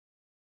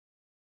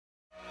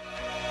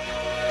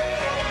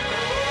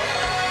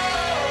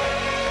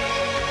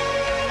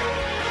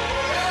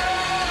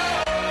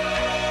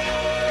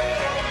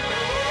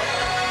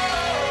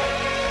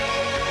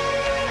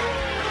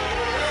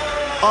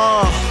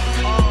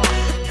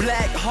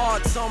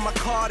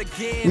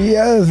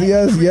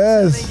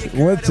Yes.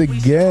 Once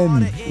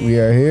again, we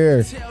are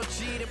here.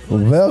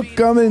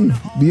 Welcoming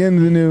the end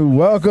of the new.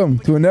 Welcome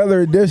to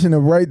another edition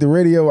of Right the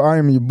Radio. I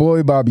am your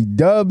boy, Bobby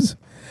Dubs.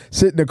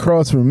 Sitting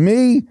across from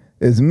me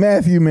is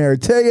Matthew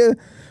Maratea.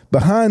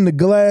 Behind the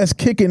glass,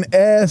 kicking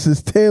ass,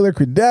 is Taylor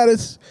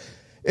Credatus.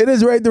 It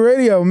is Right the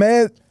Radio,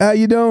 Matt. How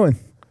you doing?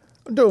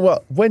 I'm doing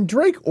well. When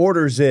Drake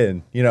orders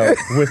in,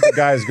 with the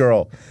guy's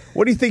girl,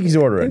 what do you think he's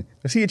ordering?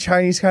 Is he a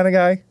Chinese kind of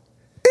guy?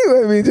 He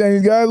might be a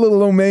Chinese guy, a little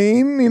lo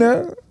mein,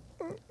 a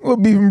little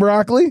beef and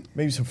broccoli.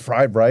 Maybe some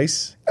fried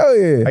rice? Oh,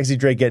 yeah. I can see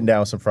Drake getting down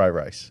with some fried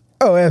rice.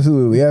 Oh,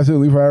 absolutely.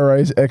 Absolutely. Fried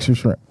rice, extra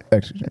shrimp.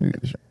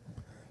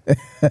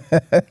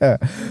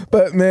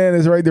 But, man,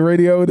 it's Right the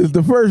Radio. It is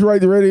the first Right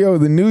the Radio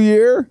of the new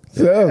year.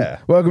 So,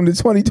 Welcome to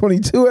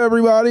 2022,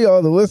 everybody.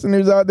 All the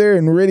listeners out there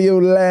in radio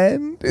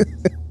land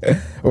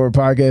or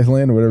podcast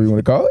land or whatever you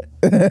want to call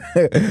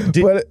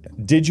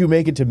it. Did you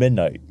make it to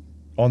midnight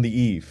on the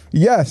eve?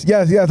 Yes.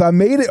 I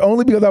made it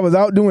only because I was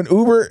out doing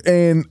Uber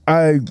and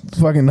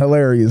fucking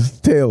hilarious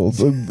tales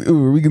of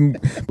Uber.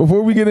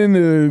 Before we get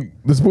into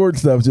the sports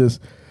stuff,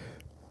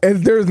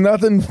 and there's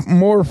nothing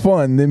more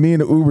fun than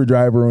being an Uber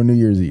driver on New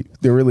Year's Eve.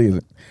 There really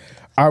isn't.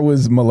 I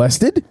was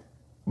molested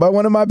by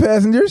one of my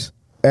passengers.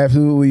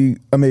 Absolutely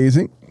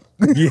amazing.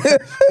 Yeah,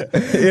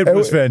 it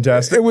was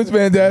fantastic. It was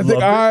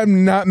fantastic.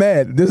 I'm not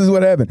mad. This is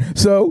what happened.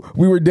 So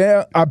we were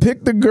down. I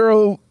picked the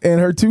girl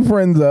and her two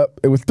friends up.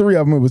 It was three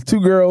of them. It was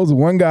two girls,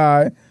 one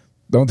guy.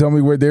 Don't tell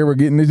me where they were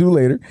getting into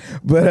later.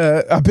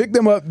 But I picked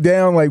them up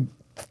down like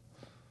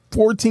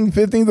 14th,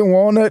 15th and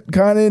Walnut,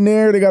 kind of in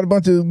there. They got a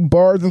bunch of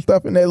bars and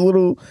stuff in that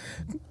little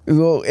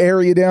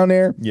area down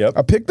there. Yep.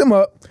 I picked them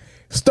up.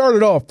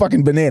 Started off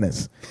fucking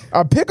bananas.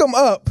 I pick them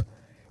up,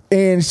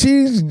 and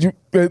she's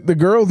the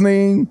girl's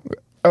name.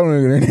 I don't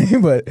know her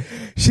name, but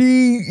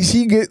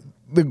the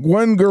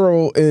one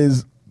girl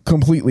is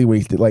completely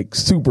wasted, like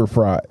super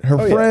fried.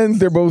 Her friends,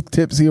 they're both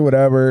tipsy or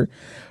whatever.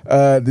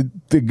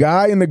 The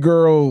guy and the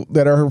girl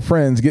that are her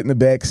friends get in the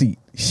back seat.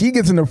 She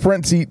gets in the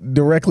front seat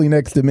directly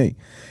next to me.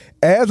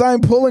 As I'm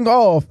pulling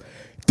off,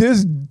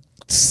 this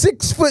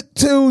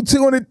 6'2",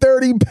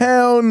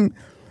 230-pound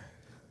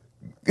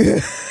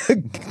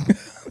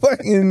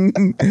fucking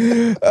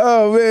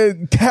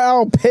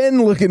Kal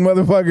Penn looking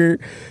motherfucker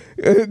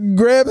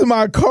grabs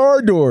my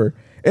car door.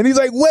 And he's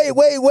like,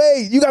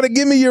 wait, you got to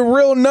give me your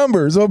real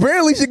number. So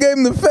apparently she gave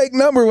him the fake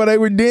number while they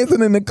were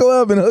dancing in the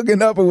club and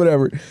hooking up or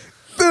whatever.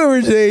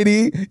 Super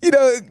shady.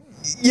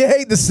 You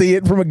hate to see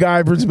it from a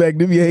guy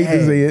perspective. You hate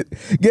to see it.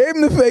 Gave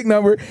him the fake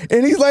number,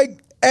 and he's like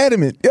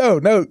adamant. Yo,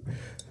 no.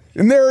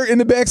 And they're in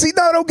the backseat.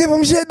 No, don't give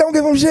him shit.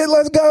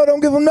 Let's go.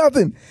 Don't give him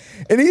nothing.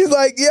 And he's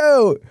like,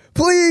 yo,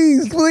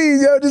 please,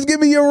 yo, just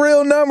give me your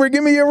real number.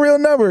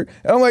 And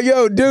I'm like,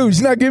 yo, dude,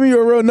 she's not giving you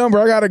a real number.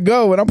 I got to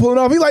go. And I'm pulling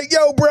off. He's like,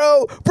 yo,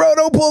 bro,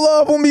 don't pull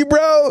off on me,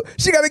 bro.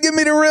 She got to give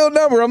me the real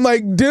number. I'm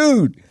like,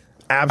 dude.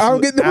 I'm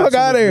getting the fuck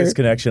out of here.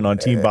 Misconnection on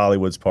Team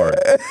Bollywood's part.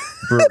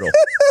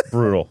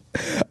 Brutal.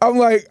 I'm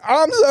like,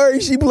 I'm sorry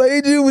she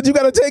played you, but you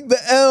got to take the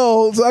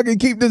L so I can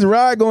keep this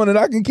ride going and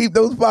I can keep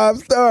those 5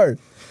 stars.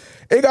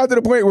 It got to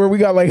the point where we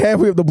got like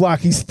halfway up the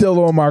block. He's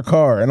still on my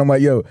car. And I'm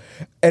like, yo,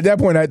 at that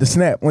point I had to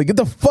snap. I'm like, get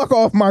the fuck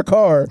off my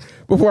car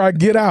before I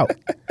get out.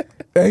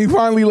 And he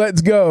finally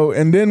lets go.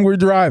 And then we're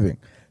driving.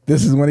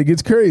 This is when it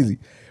gets crazy.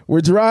 We're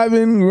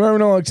driving.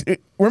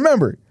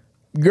 Remember,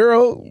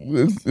 girl,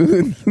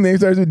 name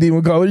starts with D,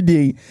 we'll call her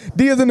D.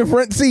 D is in the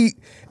front seat,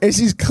 and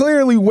she's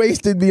clearly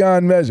wasted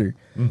beyond measure.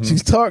 Mm-hmm.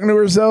 She's talking to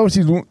herself.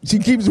 She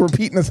keeps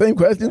repeating the same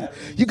questions.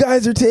 You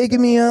guys are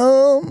taking me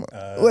home?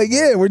 Like,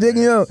 yeah, we're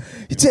taking you home.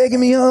 You're taking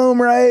me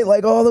home, right?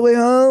 Like, all the way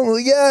home? Well,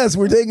 yes,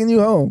 we're taking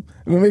you home.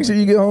 We'll make sure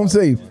you get home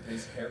safe.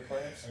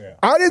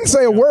 I didn't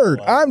say a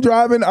word. I'm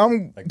driving.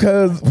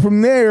 Because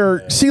from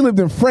there, she lived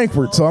in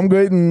Frankfurt, so I'm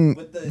getting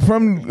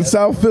from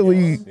South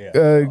Philly,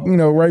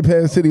 right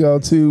past City Hall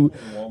to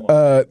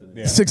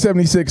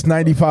 676,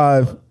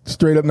 95,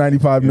 straight up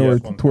 95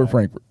 north toward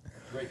Frankfurt.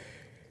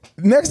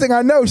 Next thing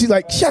I know, she's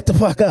like, shut the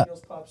fuck up.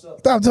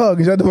 Stop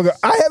talking, shut the fuck up.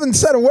 I haven't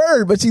said a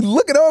word, but she's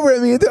looking over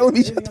at me and telling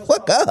me, shut the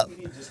fuck up.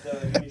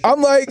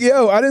 I'm like,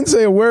 yo, I didn't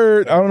say a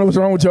word. I don't know what's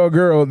wrong with y'all,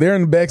 girl. They're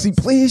in the backseat.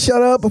 Please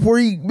shut up before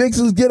he makes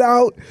us get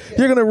out.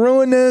 You're going to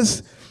ruin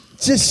this.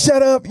 Just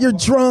shut up. You're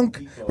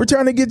drunk. We're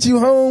trying to get you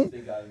home.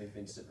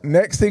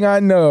 Next thing I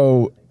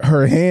know,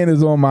 her hand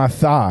is on my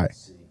thigh.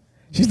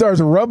 She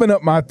starts rubbing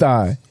up my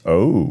thigh.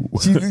 Oh.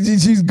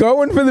 She's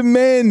going for the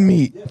man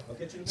meat.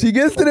 She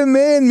gets to the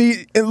man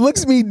meat and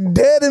looks me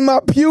dead in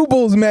my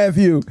pupils,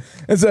 Matthew,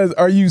 and says,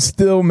 are you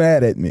still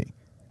mad at me?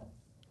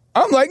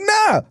 I'm like,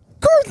 nah, of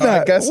course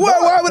not.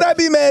 Why would I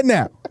be mad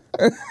now?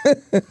 I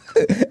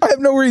have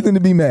no reason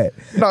to be mad.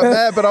 Not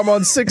mad, but I'm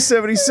on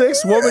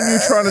 676. Woman, you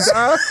trying to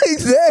die?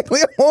 Exactly.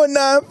 I'm on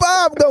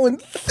 95 going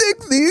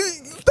 60.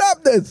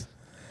 Stop this.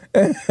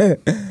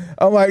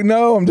 I'm like,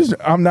 no,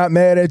 I'm not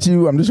mad at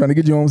you. I'm just trying to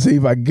get you home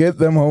safe. I get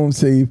them home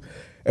safe.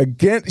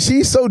 Again,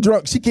 she's so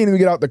drunk she can't even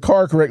get out the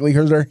car correctly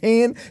because her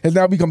hand has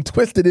now become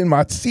twisted in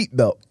my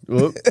seatbelt.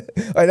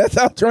 Like that's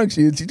how drunk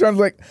she is. She's trying to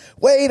like,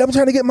 wait, I'm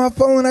trying to get my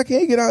phone. I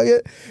can't get out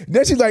yet.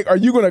 Then she's like, are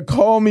you going to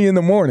call me in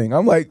the morning?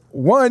 I'm like,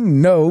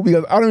 one, no,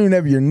 because I don't even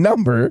have your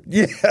number.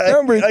 Yeah.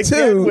 Number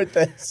two, with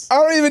this. I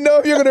don't even know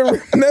if you're going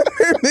to remember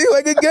me.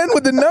 Like again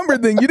with the number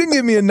thing, you didn't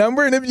give me a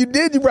number, and if you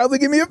did, you probably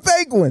give me a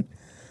fake one.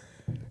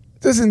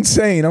 This is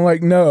insane. I'm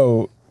like,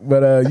 no.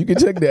 But you can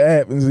check the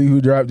app and see who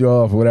dropped you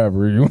off or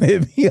whatever. You want to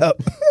hit me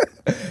up.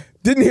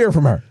 Didn't hear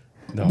from her.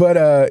 No.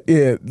 But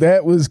yeah,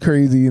 that was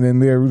crazy. And then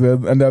there was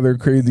another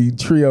crazy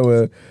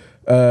trio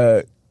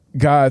of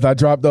guys I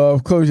dropped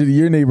off closer to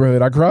your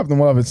neighborhood. I dropped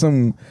them off at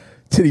some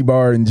titty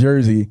bar in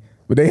Jersey.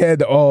 But they had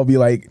to all be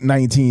like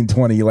 19,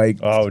 20, like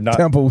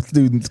Temple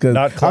students. Because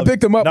I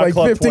picked them up like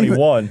 15.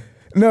 21.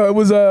 No, it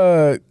was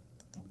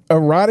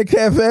Erotic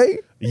Cafe.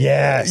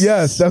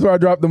 Yes, that's where I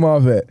dropped them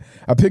off at.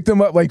 I picked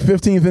them up like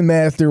 15th and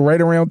Master,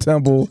 right around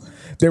Temple.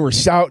 They were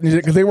shouting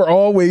because they were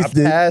all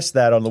wasted. I passed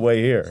that on the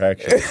way here,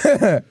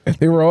 actually.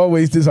 They were all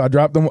wasted, so I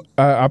dropped them.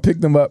 I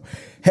picked them up.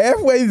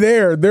 Halfway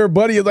there, their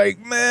buddy is like,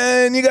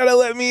 man, you got to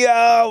let me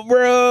out,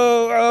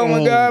 bro. Oh,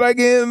 my God, I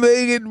can't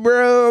make it,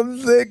 bro. I'm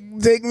sick.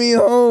 Take me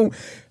home.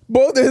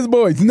 Both of his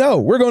boys, no,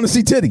 we're going to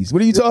see titties.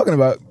 What are you talking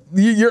about?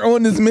 You're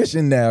on this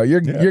mission now.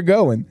 You're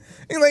going.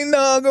 He's like,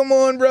 no, come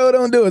on, bro,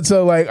 don't do it.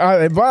 So, like, I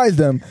advised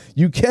them,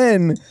 you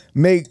can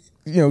make,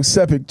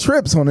 separate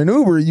trips on an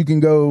Uber. You can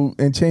go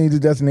and change the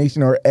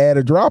destination or add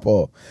a drop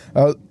off.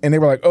 And they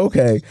were like,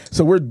 okay.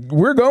 So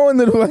we're going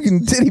to the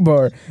fucking titty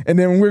bar, and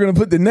then we're going to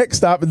put the next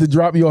stop is to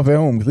drop you off at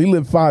home because he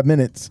lived 5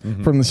 minutes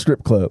from the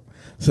strip club.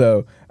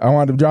 So I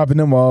wound up dropping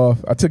them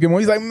off. I took him on.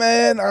 He's like,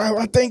 man,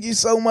 I thank you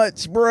so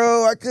much,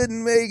 bro. I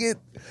couldn't make it.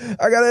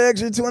 I got an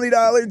extra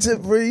 $20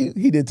 tip for you.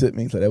 He did tip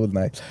me, so that was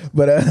nice.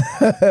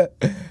 But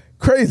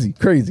crazy.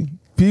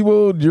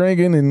 People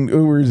drinking and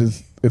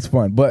Ubers it's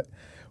fun. But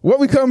what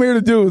we come here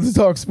to do is to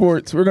talk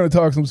sports. We're going to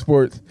talk some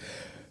sports.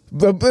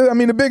 The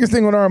biggest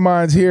thing on our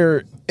minds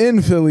here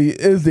in Philly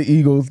is the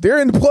Eagles. They're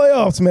in the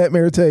playoffs, Matt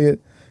Maratea.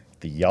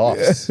 The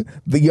Yoffs.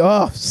 The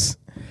Yoffs.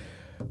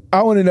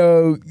 I want to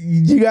know,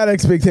 you got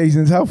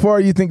expectations. How far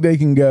you think they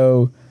can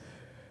go?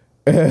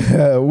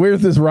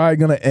 Where's this ride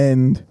going to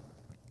end?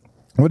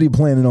 What are you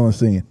planning on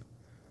seeing?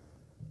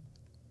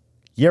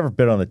 You ever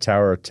been on the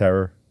Tower of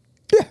Terror?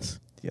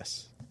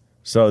 Yes.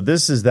 So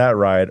this is that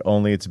ride,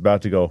 only it's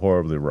about to go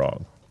horribly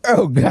wrong.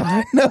 Oh,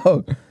 God,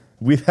 no.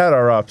 We've had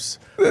our ups.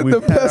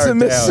 We've had our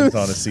downs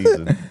on a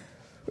season.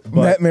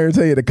 Matt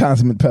Maratea, the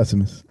consummate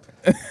pessimist.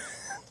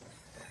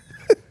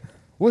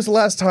 When was the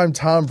last time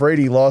Tom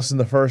Brady lost in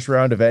the first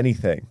round of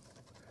anything?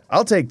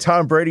 I'll take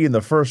Tom Brady in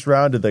the first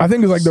round of the. I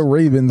think it's like the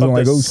Ravens on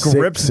like the 06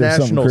 Scripps or something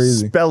National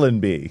crazy. Spelling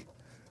Bee,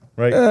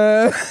 right?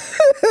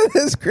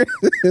 It's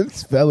crazy.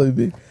 Spelling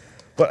Bee.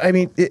 But I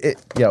mean,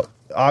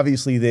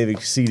 obviously they've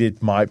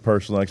exceeded my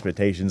personal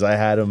expectations. I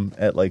had them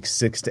at like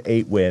 6 to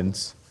 8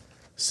 wins,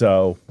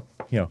 so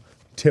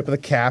tip of the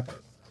cap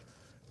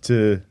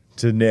to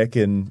Nick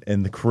and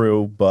the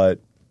crew.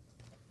 But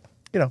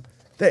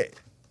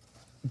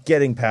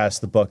getting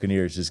past the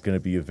Buccaneers is going to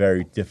be a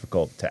very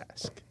difficult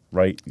task,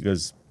 right?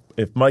 Because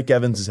if Mike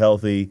Evans is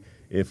healthy,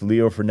 if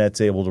Leo Fournette's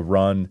able to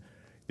run,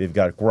 they've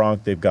got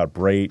Gronk, they've got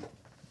Brate.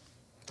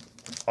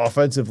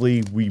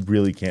 Offensively, we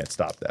really can't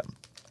stop them.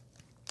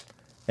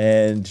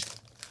 And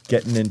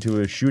getting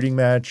into a shooting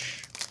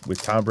match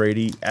with Tom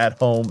Brady at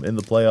home in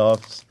the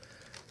playoffs,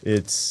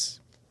 it's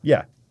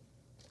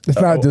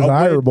not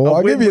desirable.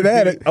 I'll give you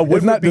that.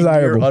 It's not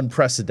desirable.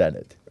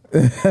 Unprecedented.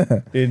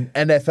 In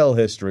NFL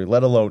history,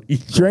 let alone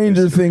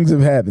stranger history. Things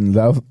have happened.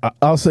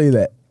 I'll say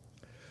that.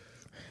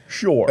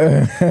 Sure.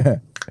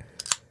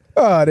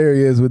 Oh, there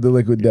he is with the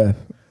liquid death.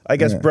 I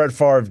guess Brett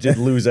Favre did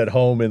lose at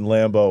home in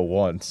Lambeau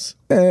once.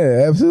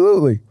 Yeah,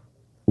 absolutely.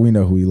 We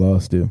know who he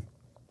lost to.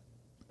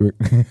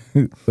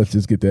 Let's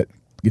just get that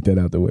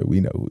out the way. We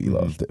know who he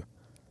lost to.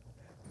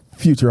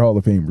 Future Hall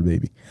of Famer,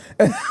 baby.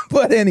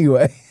 But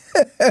anyway.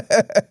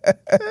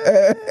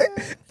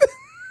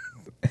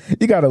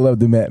 You gotta love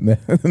the Matt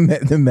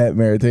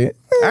Maratea.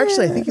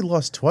 Actually, I think he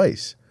lost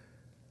twice.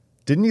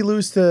 Didn't he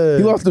lose to?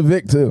 He lost to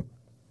Vic too.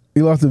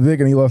 He lost to Vic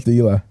and he lost to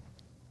Eli.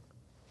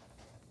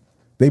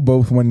 They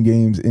both won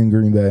games in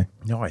Green Bay.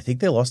 No, I think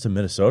they lost to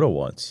Minnesota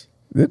once.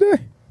 Did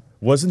they?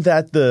 Wasn't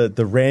that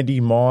the Randy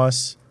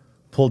Moss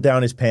pulled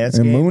down his pants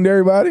and game? Mooned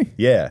everybody?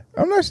 Yeah.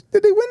 I'm not.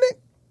 Did they win it?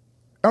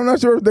 I'm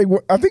not sure if they.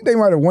 I think they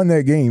might have won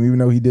that game, even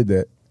though he did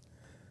that.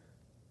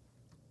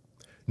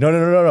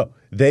 No.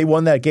 They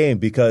won that game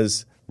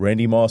because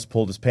Randy Moss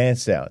pulled his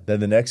pants down. Then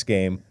the next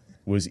game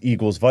was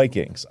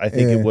Eagles-Vikings. I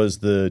think it was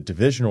the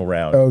divisional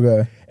round.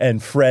 Okay.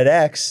 And Fred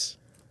X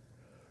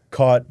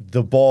caught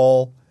the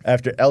ball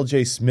after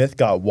L.J. Smith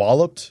got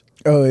walloped.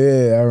 Oh,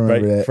 yeah, I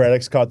remember that. Fred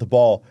X caught the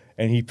ball,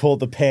 and he pulled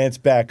the pants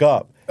back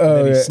up.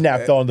 then he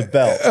snapped on the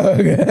belt.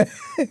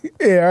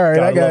 Yeah, all right, I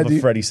Gotta got love you.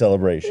 a Freddie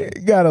celebration.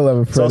 Gotta love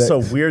it, It's Fred.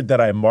 also weird that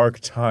I mark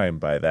time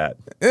by that.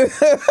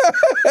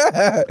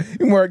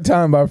 You mark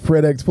time by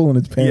Fred X pulling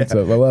his pants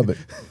Yeah. up. I love it.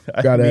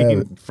 I Gotta have mean,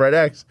 it. Fred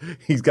X,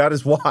 he's got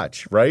his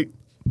watch, right?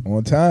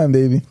 On time,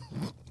 baby.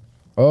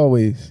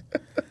 Always.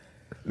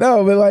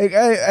 No, but like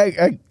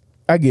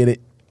I get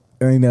it.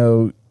 You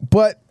know,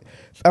 but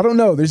I don't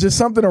know. There's just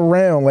something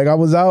around. Like I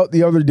was out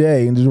the other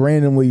day and just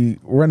randomly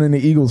running the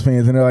Eagles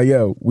fans, and they're like,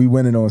 "Yo, we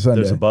winning on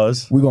Sunday. There's a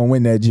buzz. We gonna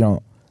win that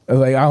jump." I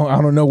was like,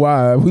 I don't know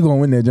why we gonna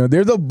win that jump.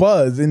 There's a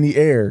buzz in the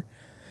air.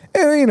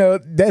 And, you know,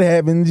 that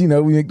happens. You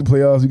know, we make the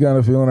playoffs. We kind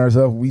of feeling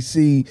ourselves. We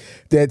see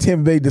that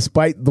Tampa Bay,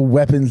 despite the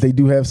weapons, they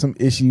do have some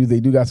issues.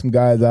 They do got some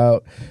guys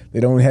out. They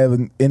don't have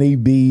an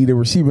NAB. The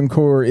receiving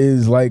core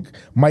is like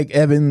Mike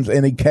Evans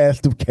and a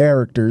cast of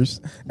characters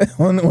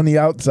on the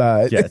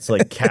outside. Yeah, it's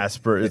like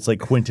Casper. It's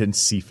like Quentin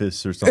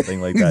Cephas or something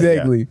like that.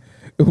 Exactly.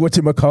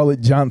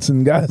 Whatchamacallit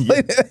Johnson, guys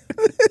like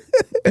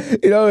that.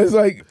 You know, it's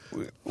like,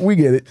 we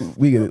get it.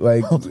 We get it.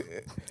 Like,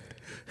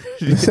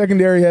 the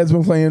secondary has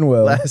been playing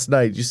well. Last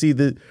night, you see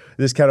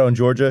this cat on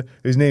Georgia?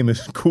 His name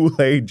is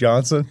Kool-Aid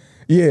Johnson.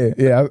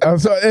 Yeah. I'm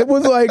sorry. It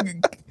was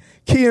like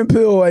Key and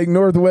Peele, like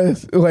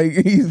Northwest, like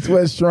East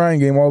West Shrine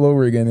game all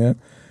over again.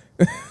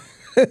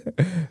 Yeah.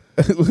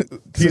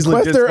 He's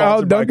legit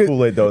sponsored by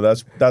Kool-Aid, though.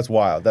 That's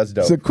wild. That's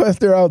dope.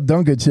 Sequester out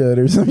Dunkachud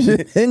or some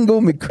shit.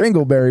 Engel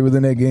McCringleberry was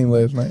in that game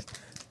last night.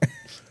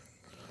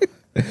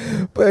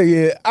 But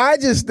yeah, I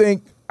just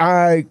think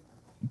I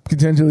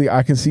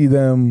can see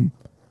them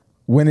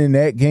winning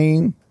that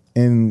game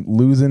and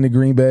losing to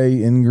Green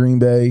Bay in Green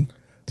Bay.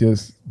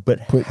 But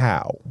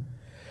how?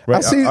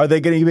 Right? see- Are they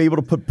going to be able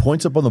to put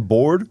points up on the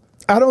board?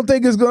 I don't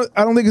think it's going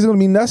to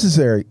be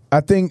necessary. I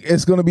think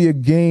it's going to be a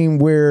game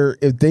where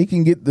if they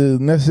can get the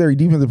necessary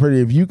defensive pressure,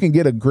 if you can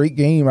get a great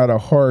game out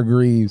of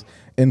Hargreaves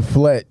and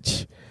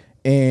Fletch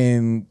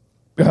and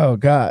oh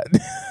god,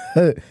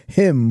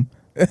 him.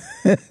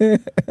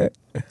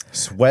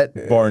 Sweat,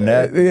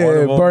 Barnett. one Yeah,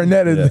 of them?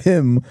 Barnett is Yeah.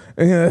 him.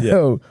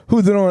 Oh,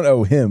 who's it on?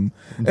 Oh, him.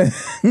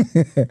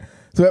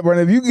 So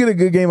Barnett, if you can get a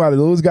good game out of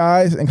those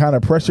guys and kind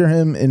of pressure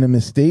him into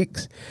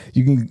mistakes,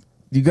 you're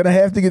gonna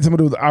have to get some of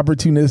those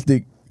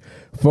opportunistic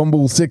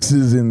fumble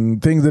sixes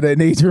and things of that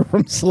nature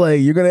from Slay.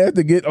 You're gonna have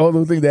to get all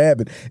those things to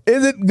happen.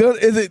 Is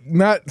it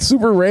not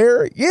super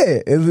rare? Yeah.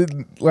 Is it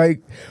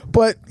like?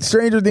 But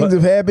stranger things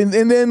have happened,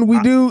 and then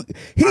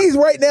he's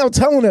right now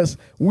telling us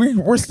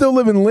we're still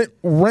living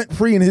rent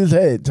free in his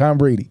head. Tom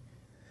Brady.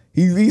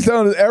 He's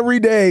telling us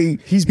every day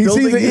he sees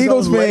building the his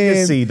Eagles own fan.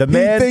 legacy. The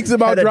man he thinks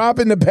about had a-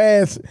 dropping the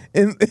pass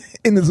in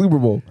the Super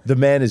Bowl. The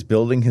man is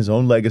building his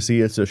own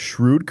legacy. It's a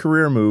shrewd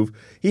career move.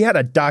 He had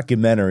a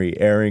documentary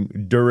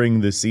airing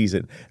during the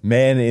season.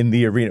 Man in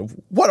the Arena.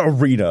 What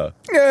arena?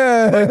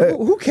 Yeah.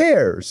 Who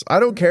cares? I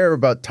don't care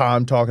about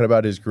Tom talking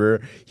about his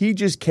career. He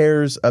just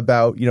cares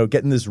about,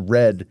 getting this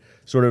red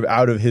sort of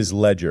out of his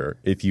ledger,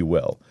 if you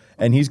will.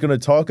 And he's going to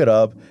talk it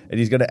up, and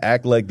he's going to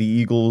act like the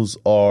Eagles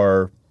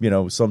are,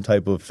 some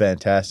type of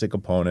fantastic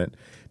opponent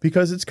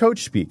because it's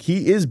coach speak.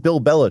 He is Bill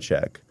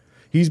Belichick.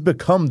 He's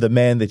become the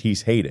man that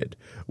he's hated,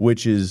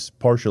 which is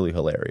partially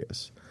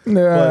hilarious.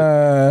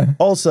 But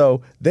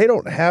also, they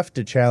don't have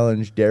to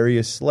challenge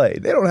Darius Slay.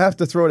 They don't have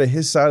to throw to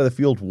his side of the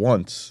field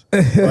once.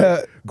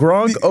 Right?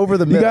 Gronk over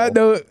the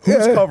middle.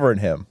 Who's covering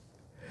him?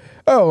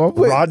 Oh,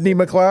 Rodney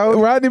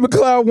McLeod? Rodney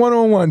McLeod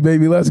 1-on-1,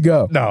 baby. Let's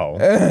go. No.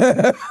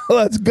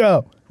 Let's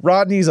go.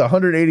 Rodney's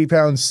 180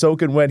 pounds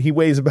soaking wet. He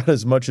weighs about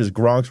as much as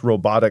Gronk's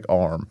robotic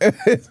arm.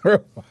 It's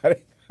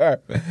robotic.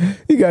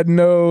 You got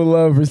no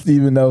love for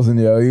Steven Nelson,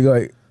 yo. You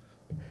like?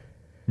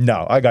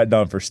 No, I got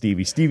none for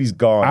Stevie. Stevie's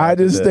gone. I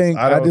after just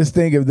this.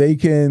 think if they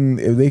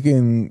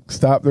can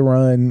stop the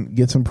run,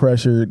 get some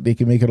pressure, they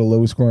can make it a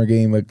low scoring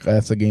game. Like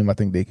that's a game I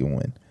think they can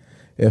win.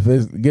 If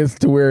it gets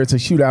to where it's a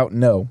shootout,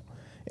 no.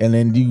 And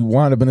then you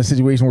wind up in a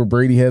situation where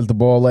Brady has the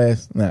ball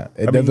last. Nah,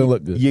 it doesn't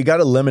look good. You got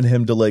to limit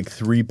him to like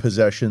 3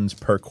 possessions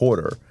per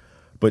quarter.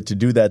 But to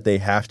do that, they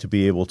have to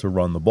be able to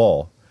run the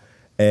ball.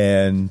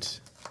 And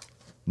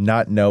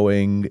not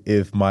knowing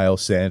if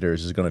Miles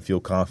Sanders is going to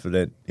feel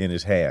confident in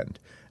his hand,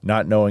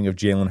 not knowing if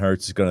Jalen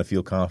Hurts is going to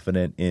feel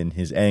confident in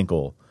his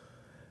ankle.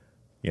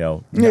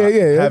 Having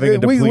a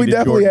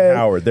depleted Jordan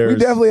Howard. We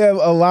definitely have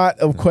a lot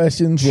of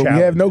questions. What we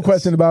have no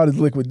question about is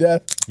liquid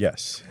death.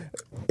 Yes.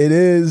 It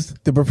is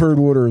the preferred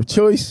water of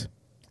choice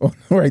on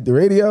Right the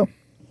Radio.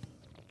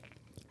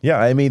 Yeah,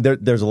 I mean,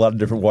 there's a lot of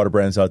different water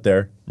brands out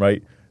there,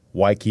 right?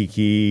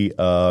 Waikiki,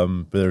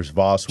 there's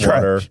Voss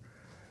water. Trash.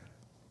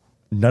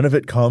 None of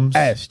it comes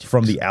Ash.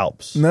 from the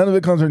Alps. None of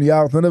it comes from the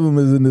Alps. None of them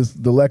is in this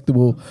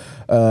delectable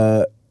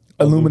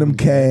aluminum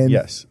can.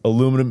 Yes,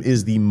 aluminum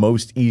is the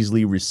most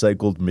easily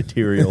recycled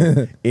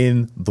material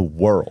in the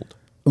world.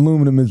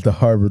 Aluminum is the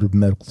Harvard of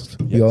metals.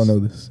 Yes. You all know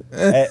this.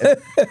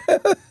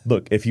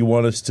 Look, if you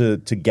want us to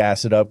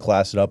gas it up,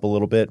 class it up a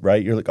little bit,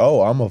 right? You're like,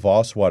 oh, I'm a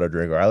Voss water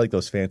drinker. I like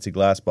those fancy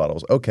glass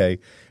bottles. Okay,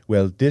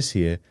 well, this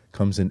here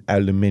comes in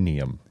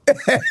aluminium.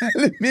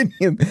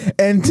 Aluminium,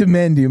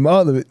 antimandium,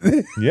 all of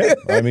it. Yeah,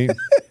 I mean,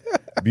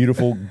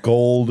 Beautiful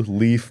gold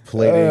leaf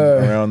plating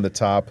around the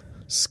top.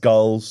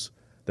 Skulls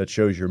that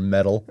shows your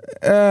metal.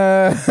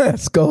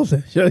 Skulls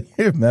that show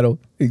your metal.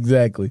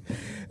 Exactly.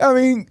 I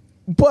mean,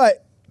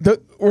 but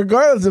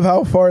regardless of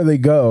how far they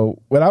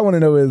go, what I want to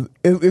know is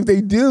if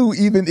they do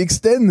even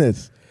extend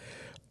this,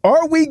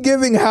 are we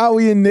giving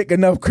Howie and Nick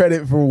enough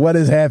credit for what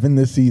has happened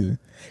this season?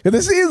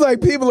 Because it seems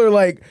like people are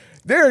like,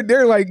 they're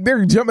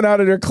jumping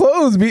out of their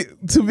clothes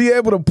to be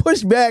able to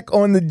push back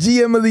on the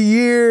GM of the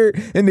year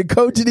and the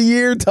coach of the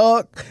year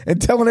talk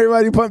and telling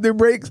everybody to pump their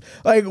brakes.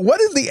 Like,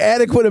 what is the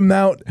adequate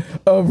amount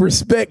of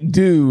respect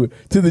due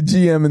to the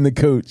GM and the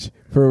coach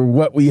for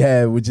what we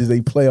have, which is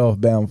a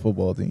playoff-bound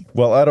football team?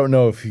 Well, I don't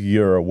know if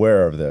you're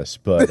aware of this,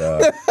 but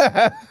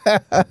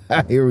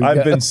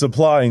I've been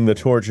supplying the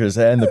torches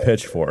and the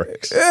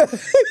pitchforks.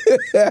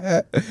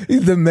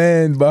 He's the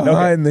man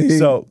behind the heat.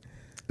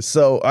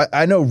 So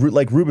I know,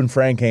 like, Ruben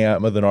Frank came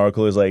out with an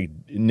article is like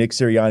Nick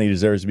Sirianni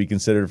deserves to be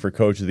considered for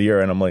coach of the year,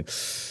 and I'm like,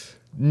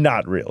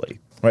 not really.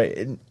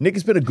 Right? Nick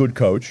has been a good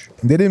coach.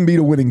 They didn't beat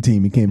a winning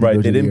team. He came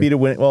right. They didn't beat a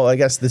winning. Well, I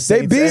guess the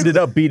Saints ended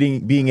up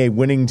being a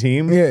winning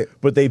team. Yeah,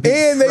 but they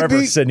beat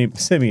Trevor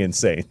Simeon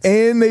Saints,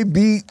 and they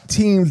beat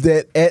teams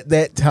that at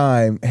that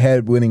time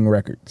had winning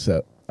records.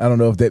 So I don't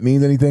know if that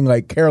means anything.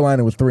 Like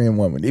Carolina was 3-1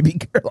 when they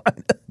beat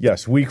Carolina.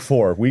 Yes, week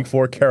 4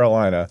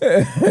 Carolina,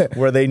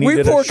 where they needed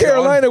week 4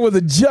 Carolina was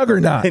a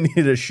juggernaut. They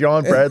needed a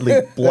Sean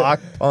Bradley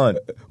block punt.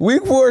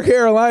 Week 4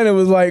 Carolina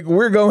was like,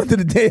 we're going to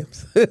the damn.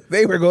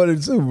 They were going to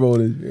the Super Bowl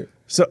this year.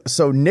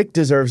 So Nick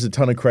deserves a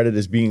ton of credit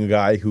as being a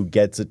guy who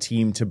gets a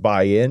team to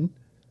buy in,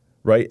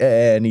 right?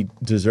 And he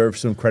deserves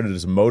some credit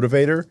as a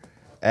motivator,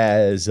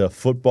 as a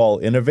football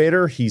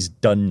innovator. He's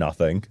done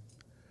nothing.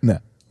 No,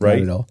 right?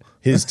 Not at all.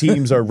 His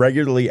teams are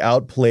regularly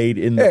outplayed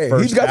in the first half of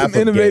games. He's got some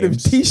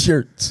innovative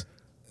T-shirts.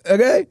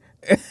 Okay?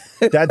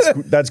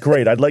 That's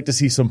great. I'd like to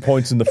see some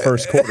points in the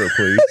first quarter,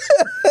 please.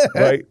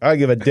 Right? I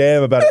give a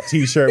damn about a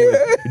T-shirt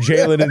with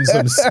Jalen and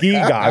some ski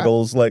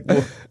goggles. Like,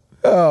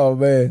 oh,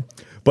 man.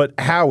 But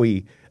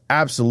Howie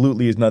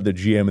absolutely is not the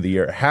GM of the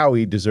year.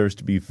 Howie deserves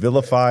to be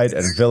vilified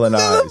and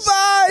villainized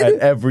at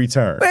every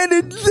turn.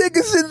 Landon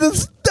Dickinson's a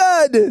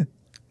stud.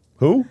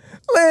 Who?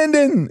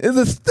 Landon is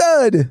a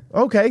stud.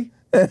 Okay.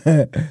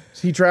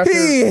 He drafted.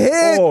 He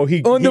hit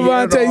on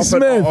Devontae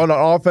Smith on an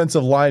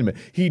offensive lineman.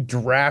 He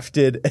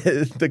drafted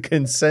the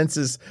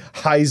consensus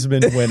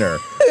Heisman winner.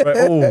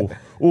 Right?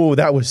 Oh,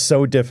 that was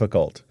so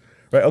difficult.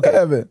 Right?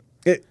 Okay.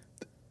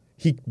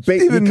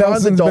 Steven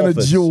Nelson's been a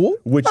jewel,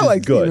 which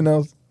is good. Steven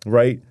Nelson.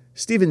 Right?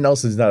 Steven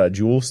Nelson's not a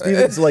jewel.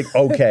 Steven's like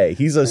okay.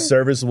 He's a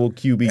serviceable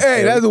QB.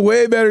 Hey, that's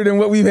way better than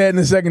what we've had in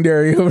the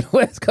secondary over the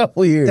last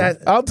couple of years.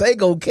 I'll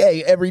take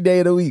okay every day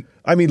of the week.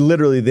 I mean,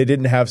 literally, they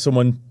didn't have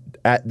someone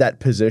at that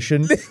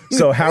position,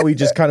 so Howie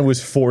just kind of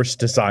was forced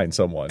to sign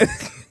someone.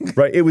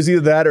 Right? It was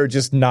either that or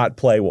just not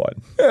play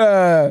one.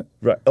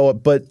 Right? Oh,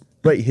 but.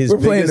 Right, we're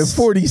playing the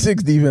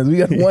 46 defense. We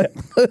got one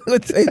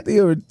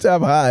safety over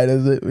top high.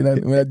 That's it. We're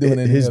not doing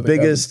anything. His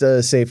biggest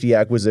safety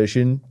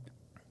acquisition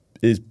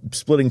is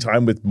splitting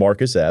time with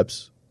Marcus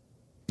Epps.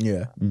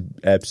 Yeah,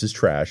 Epps is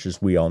trash, as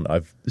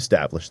I've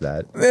established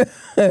that.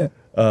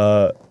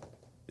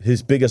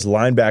 His biggest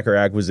linebacker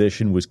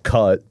acquisition was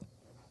cut.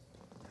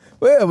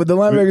 Well, yeah, but the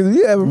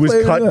linebackers,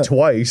 was cut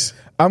twice.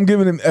 I'm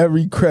giving him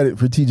every credit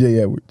for T.J.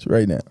 Edwards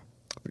right now.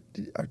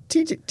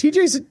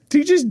 TJ's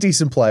a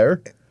decent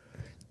player.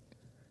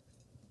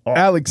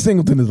 Alex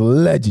Singleton is a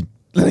legend.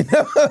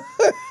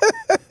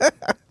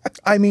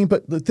 I mean,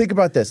 but think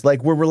about this.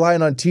 Like, we're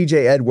relying on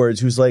TJ Edwards,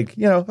 who's like,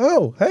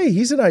 oh, hey,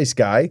 he's a nice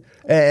guy.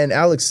 And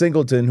Alex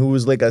Singleton, who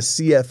was like a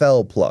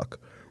CFL pluck.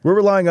 We're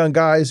relying on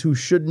guys who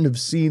shouldn't have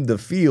seen the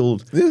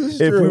field if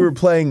true. We were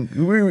playing.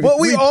 We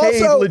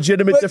paid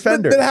legitimate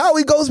defenders. But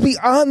Howie goes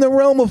beyond the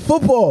realm of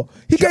football.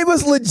 He gave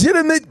us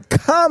legitimate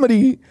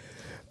comedy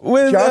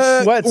with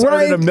Josh Sweat's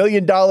earning $1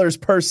 million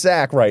per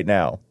sack right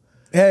now.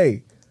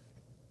 Hey.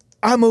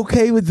 I'm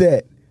okay with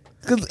that.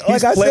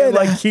 He's playing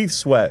like Keith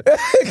Sweat.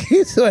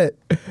 Keith Sweat.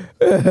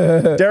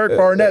 Derek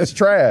Barnett's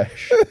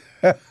trash.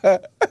 It's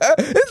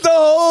the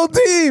whole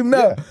team.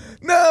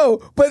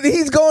 No. But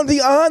he's gone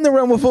beyond the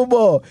realm of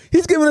football.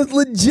 He's giving us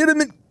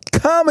legitimate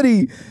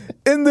comedy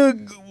in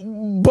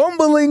the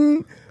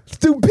bumbling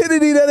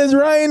stupidity that is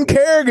Ryan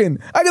Kerrigan.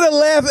 I gotta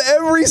laugh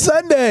every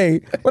Sunday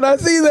when I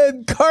see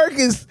that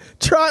carcass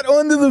trot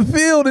onto the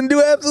field and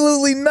do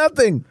absolutely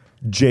nothing.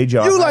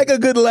 J-Jaw. You like a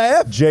good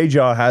laugh.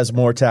 J-Jaw has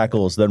more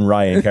tackles than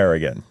Ryan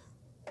Kerrigan.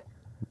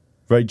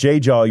 Right?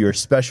 J-Jaw, your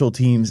special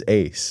teams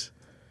ace.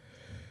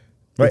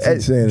 Right?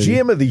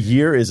 GM of the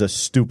year is a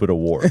stupid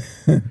award.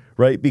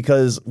 Right?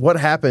 Because what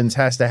happens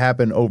has to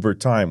happen over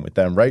time with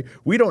them, right?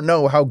 We don't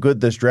know how good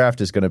this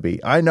draft is going to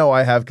be. I know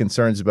I have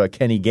concerns about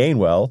Kenny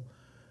Gainwell,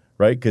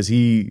 right? Because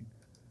he,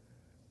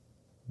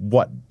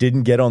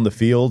 didn't get on the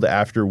field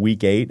after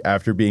week 8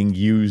 after being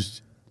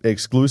used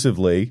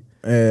exclusively.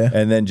 Yeah.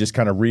 And then just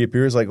kind of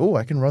reappears like,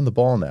 I can run the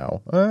ball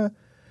now.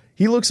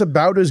 He looks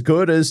about as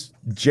good as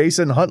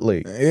Jason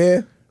Huntley.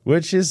 Yeah.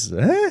 Which is,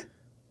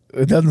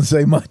 It doesn't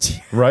say much.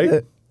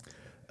 Right?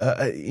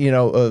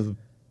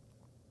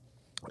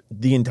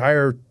 the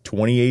entire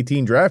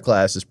 2018 draft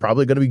class is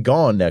probably going to be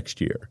gone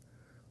next year.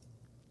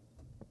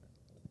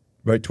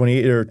 Right,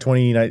 28 or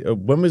 29.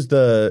 When was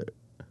the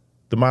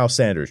Miles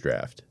Sanders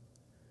draft?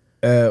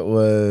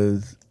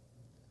 This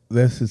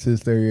is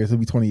his third year. So it'll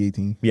be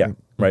 2018. Yeah,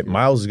 right.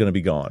 Miles is going to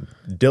be gone.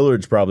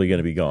 Dillard's probably going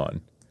to be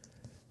gone.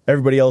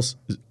 Everybody else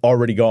is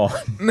already gone.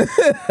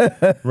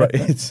 Right.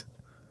 It's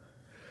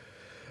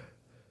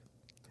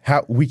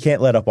how we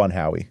can't let up on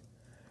Howie.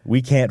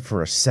 We can't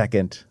for a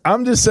second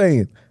I'm just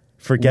saying.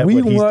 forget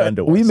what he's done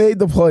to us. We made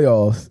the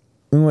playoffs.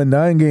 We won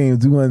 9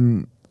 games. We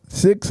won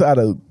 6 out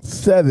of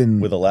 7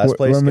 with a last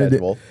place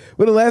schedule.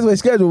 With a last place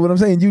schedule. But I'm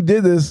saying you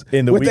did this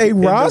with a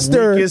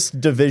roster. In the weakest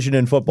division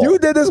in football. You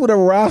did this with a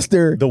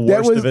roster. The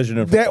worst division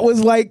in football. That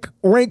was like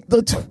ranked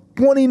the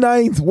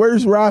 29th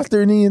worst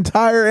roster in the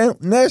entire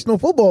National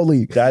Football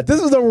League.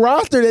 This was a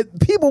roster that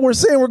people were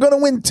saying we're going to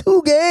win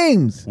 2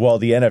 games. Well,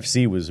 the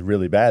NFC was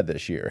really bad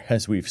this year,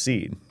 as we've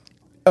seen.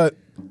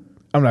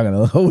 I'm not going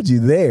to hold you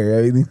there.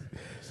 I mean,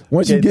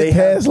 once you get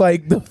past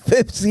like the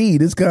 5th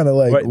seed, it's kind of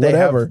like whatever. They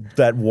have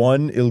that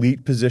one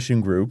elite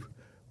position group,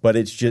 but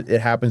it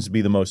happens to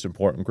be the most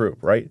important group,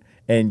 right?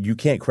 And you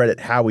can't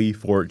credit Howie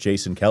for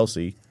Jason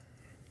Kelce,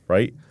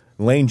 right?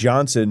 Lane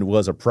Johnson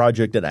was a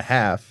project and a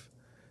half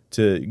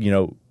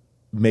to,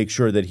 make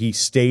sure that he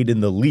stayed in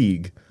the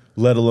league,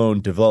 let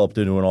alone developed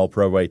into an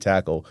all-pro right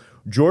tackle.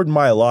 Jordan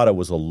Mailata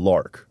was a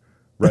lark,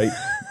 right?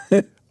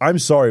 I'm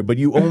sorry, but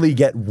you only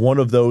get one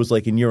of those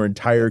like in your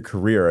entire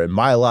career, and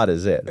Mailata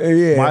is it.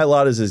 Yeah.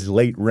 Mailata is his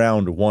late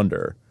round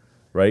wonder,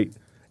 right?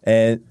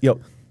 And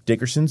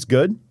Dickerson's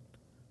good,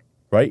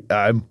 right?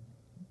 I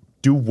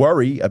do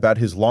worry about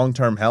his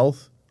long-term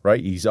health,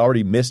 right? He's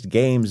already missed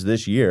games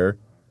this year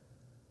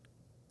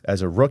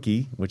as a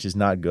rookie, which is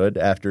not good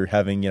after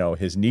having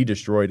his knee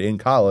destroyed in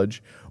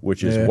college,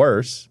 which is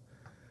worse.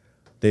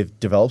 They've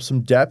developed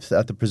some depth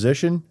at the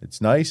position.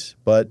 It's nice,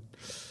 but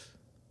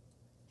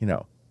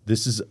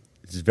this is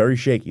very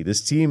shaky.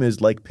 This team is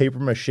like paper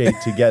mache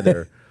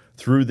together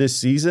through this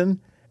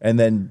season, and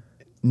then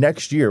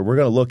next year we're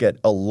going to look at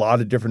a lot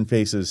of different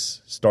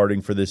faces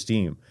starting for this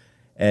team,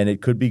 and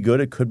it could be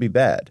good, it could be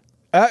bad.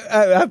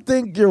 I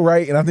think you're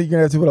right, and I think you're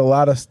going to have to put a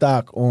lot of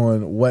stock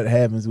on what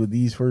happens with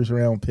these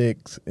first-round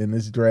picks in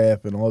this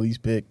draft and all these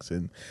picks,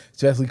 and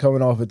especially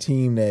coming off a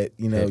team that,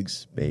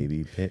 Picks,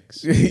 baby,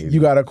 picks. Baby. You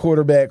got a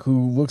quarterback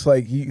who looks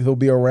like he'll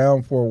be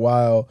around for a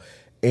while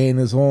and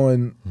is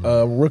on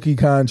a rookie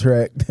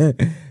contract.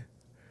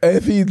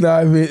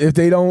 If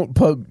they don't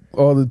put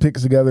all the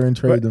picks together and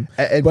trade them.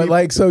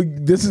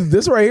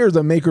 This right here is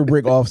a make or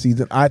break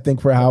offseason, I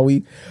think, for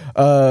Howie.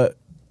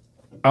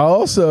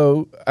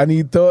 I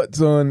need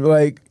thoughts on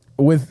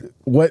with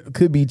what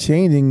could be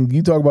changing.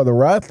 You talk about the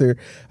roster.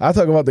 I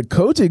talk about the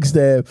coaching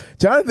staff.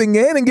 Jonathan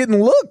Gannon getting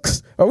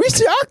looks. Are we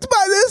shocked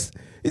by this?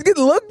 He's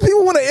getting looks.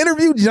 People want to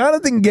interview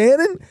Jonathan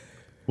Gannon.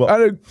 Well,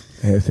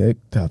 hashtag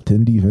top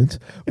 10 defense.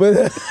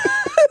 But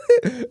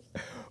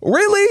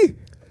really?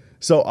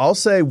 So I'll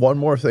say one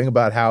more thing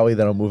about Howie,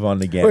 then I'll move on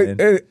to Gannon.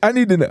 Wait, I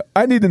need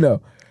to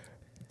know.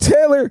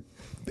 Taylor,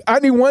 I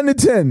need 1 to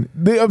 10.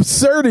 The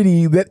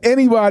absurdity that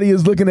anybody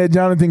is looking at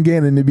Jonathan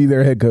Gannon to be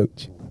their head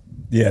coach.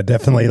 Yeah,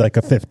 definitely like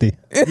a 50.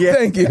 Yeah.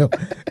 Thank you.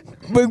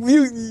 But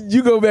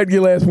you go back to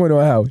your last point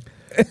on Howie.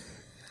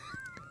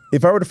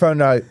 If I were to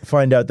find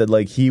out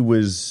that he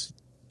was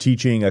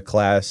teaching a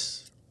class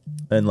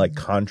in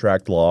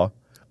contract law,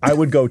 I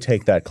would go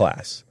take that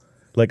class.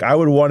 I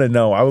would want to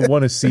know. I would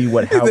want to see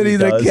what Howie does.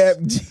 He's a cap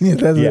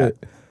genius. That's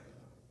it.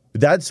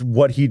 That's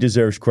what he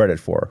deserves credit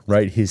for,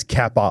 right? His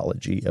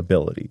capology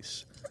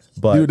abilities.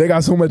 But dude, they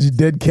got so much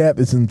dead cap,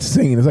 it's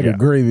insane. It's like a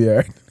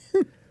graveyard.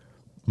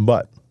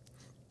 But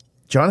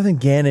Jonathan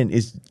Gannon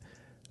is,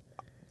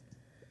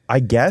 I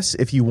guess,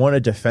 if you want a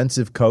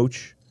defensive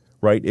coach,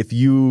 right? If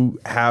you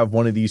have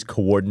one of these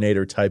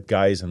coordinator type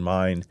guys in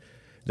mind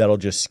that'll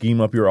just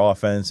scheme up your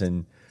offense,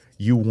 and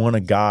you want a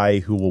guy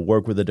who will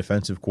work with a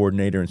defensive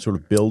coordinator and sort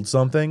of build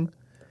something,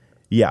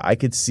 yeah, I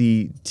could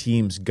see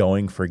teams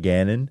going for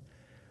Gannon.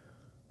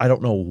 I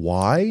don't know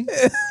why,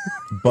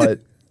 but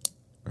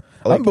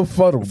I'm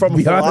befuddled. From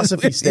a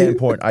philosophy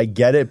standpoint, I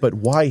get it, but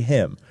why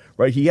him?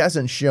 Right? He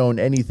hasn't shown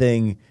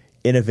anything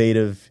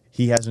innovative.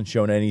 He hasn't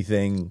shown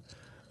anything.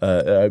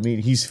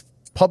 He's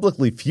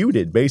publicly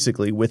feuded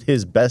basically with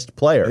his best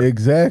player.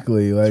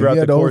 Exactly. Throughout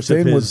the course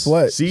of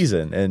his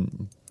season,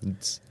 and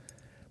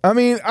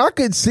I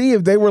could see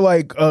if they were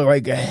like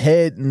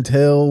head and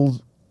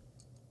tails,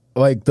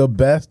 the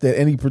best at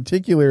any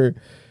particular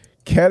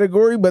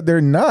category, but they're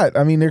not.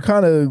 They're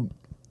kind of,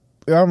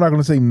 I'm not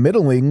going to say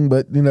middling,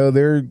 but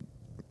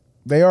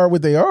they are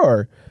what they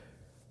are.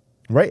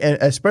 Right,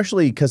 and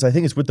especially because I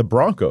think it's with the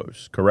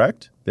Broncos,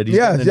 correct?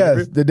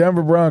 Yes, the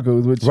Denver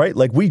Broncos. Which, right,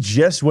 we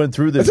just went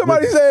through this.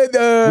 Somebody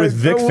said with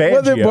Vic Fangio.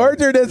 Was it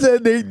Barger that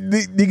said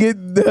you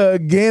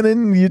get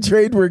Gannon, you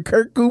trade for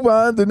Kirk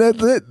coupons, and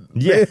that's it?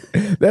 Yeah,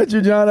 that's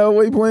your John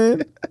Elway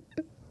plan.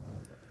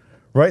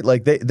 Right,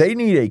 they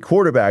need a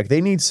quarterback.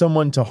 They need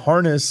someone to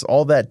harness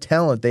all that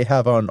talent they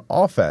have on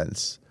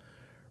offense.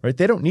 Right,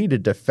 they don't need a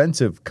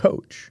defensive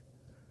coach.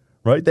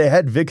 right? They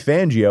had Vic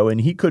Fangio,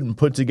 and he couldn't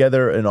put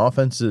together an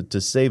offense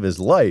to save his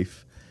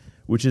life,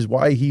 which is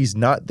why he's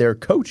not their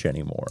coach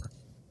anymore.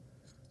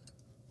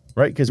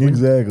 Right? Because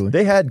Exactly.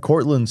 they had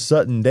Cortland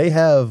Sutton. They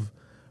have,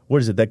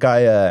 what is it, that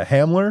guy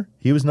Hamler?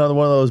 He was another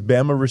one of those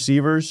Bama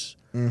receivers.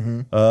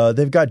 Mm-hmm.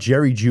 They've got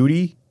Jerry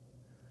Jeudy,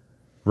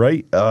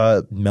 right?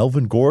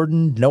 Melvin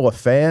Gordon, Noah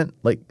Fant.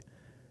 Like,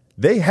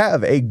 they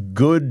have a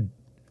good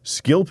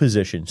skill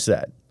position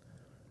set.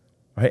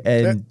 Right?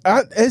 And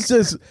it's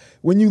just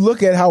when you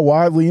look at how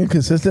wildly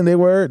inconsistent they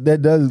were,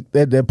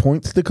 that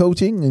points to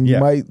coaching, and you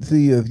might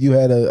see if you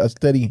had a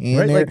steady hand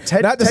Right, there.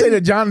 like Not to say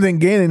that Jonathan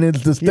Gannon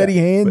is the steady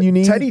hand you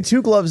need. Teddy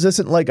Two Gloves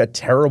isn't like a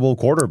terrible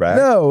quarterback.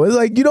 No, it's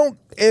like you don't.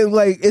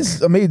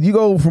 It's amazing. You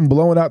go from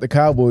blowing out the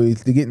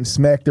Cowboys to getting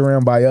smacked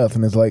around by us,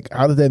 and it's like,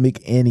 how does that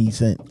make any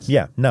sense?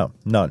 Yeah, no,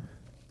 none.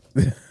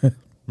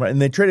 Right,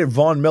 and they traded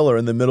Von Miller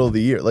in the middle of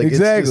the year. Like,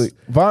 Exactly. it's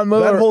just, Von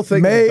Miller that whole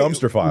thing may is a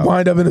dumpster file.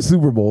 wind up in a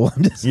Super Bowl.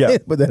 I'm just saying,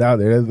 put that out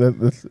there.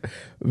 That's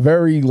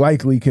very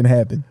likely can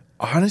happen.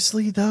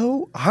 Honestly,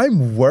 though,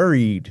 I'm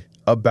worried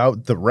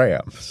about the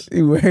Rams.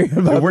 We're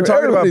We're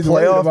talking about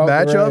playoff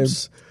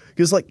matchups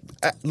because,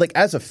 like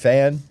as a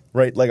fan,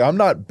 right? Like, I'm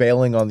not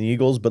bailing on the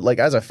Eagles, but like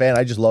as a fan,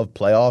 I just love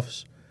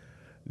playoffs.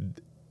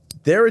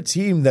 They're a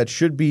team that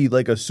should be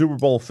like a Super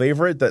Bowl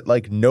favorite that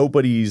like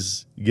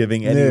nobody's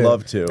giving any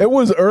love to. It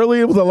was early.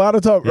 It was a lot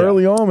of talk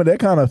early on, but that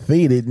kind of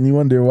faded, and you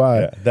wonder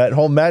why. Yeah, that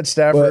whole Matt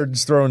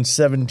Stafford's throwing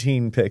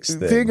 17 picks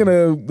thing. Thinking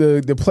of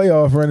the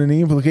playoff run and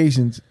the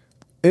implications,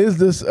 is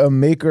this a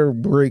make or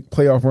break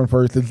playoff run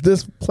first? Is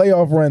this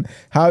playoff run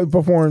how he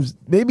performs,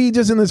 maybe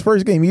just in his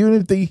first game, even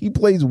if he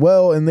plays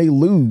well and they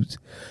lose,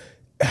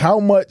 how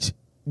much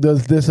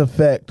does this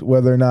affect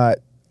whether or not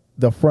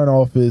the front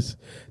office,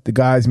 the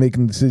guys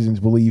making decisions,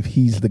 believe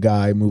he's the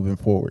guy moving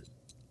forward?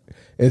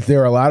 Is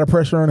there a lot of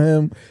pressure on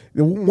him?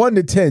 1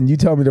 to 10, you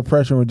tell me the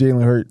pressure on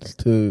Jalen Hurts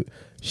to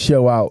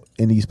show out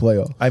in these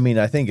playoffs. I mean,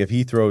 I think if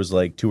he throws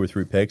like 2 or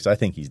 3 picks, I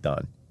think he's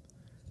done.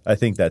 I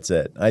think that's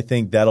it. I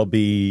think that'll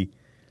be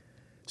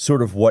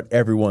sort of what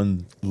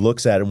everyone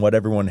looks at and what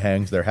everyone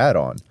hangs their hat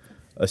on,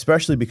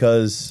 especially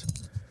because,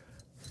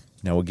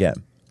 now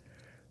again,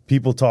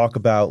 people talk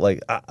about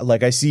like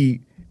I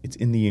see it's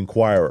in the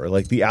Inquirer,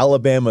 like the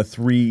Alabama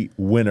 3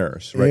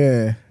 winners, right?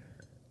 Yeah.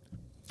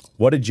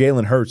 What did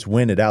Jalen Hurts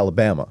win at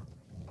Alabama?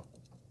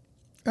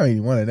 I mean, he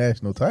won a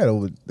national title,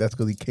 but that's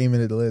because he came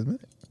in at the last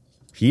minute.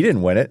 He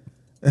didn't win it.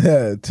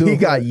 He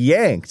got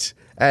yanked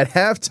at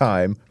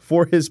halftime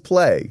for his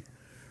play,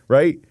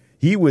 right?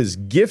 He was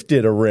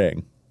gifted a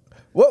ring.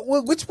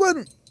 Which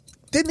one?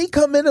 Didn't he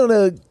come in on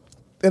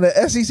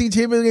an SEC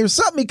championship game?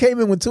 Something he came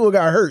in when Tua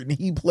got hurt and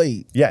he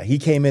played. Yeah, he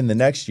came in the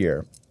next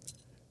year,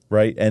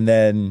 right? And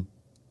then,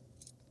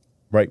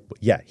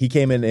 he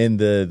came in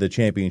the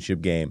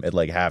championship game at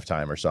like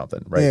halftime or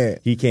something, right? Yeah.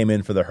 He came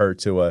in for the hurt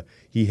Tua.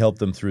 He helped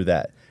them through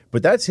that.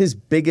 But that's his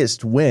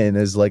biggest win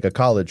as like a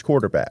college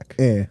quarterback.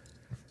 Yeah.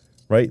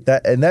 Right?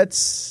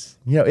 That's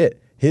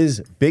it.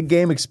 His big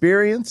game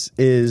experience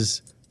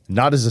is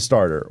not as a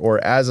starter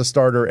or as a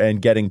starter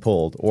and getting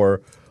pulled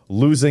or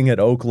losing at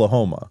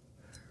Oklahoma.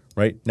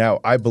 Right? Now,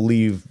 I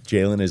believe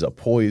Jalen is a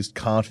poised,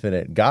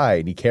 confident guy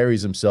and he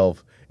carries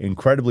himself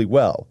incredibly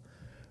well.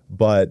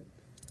 But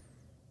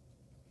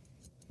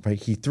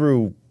he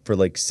threw for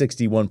like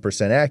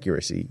 61%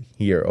 accuracy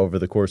here over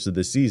the course of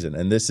the season.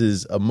 And this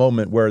is a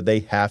moment where they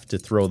have to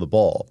throw the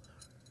ball.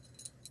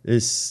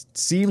 This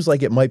seems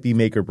like it might be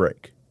make or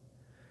break.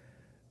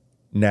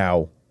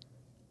 Now,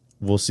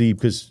 we'll see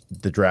because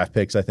the draft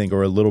picks, I think,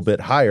 are a little bit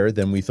higher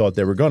than we thought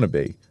they were going to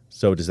be.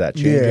 So does that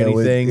change anything?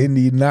 With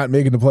Indy not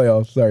making the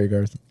playoffs. Sorry,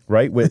 Carson.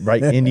 Right?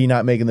 Indy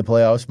not making the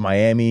playoffs,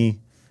 Miami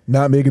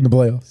not making the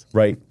playoffs.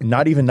 Right.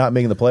 Not even not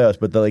making the playoffs,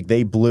 but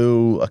they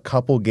blew a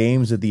couple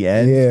games at the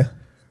end. Yeah.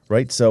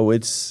 Right? So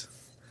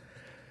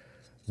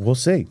we'll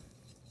see.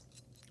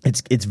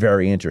 It's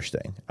very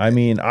interesting. I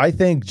mean, I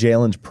think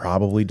Jalen's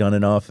probably done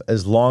enough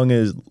as long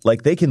as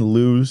they can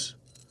lose,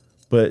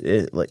 but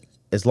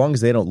as long as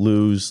they don't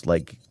lose,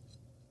 like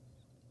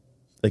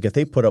if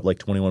they put up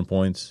 21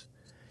 points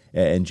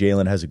and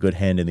Jalen has a good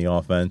hand in the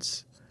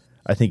offense,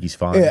 I think he's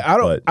fine. Yeah,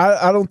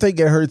 I don't think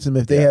it hurts them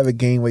if they have a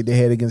game like they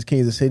had against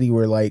Kansas City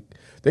where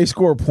they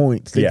score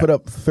points. They put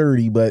up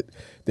 30, but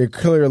they're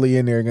clearly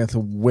in there against a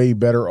way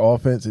better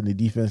offense and the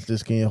defense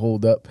just can't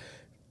hold up.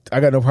 I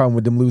got no problem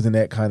with them losing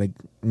that kind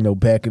of,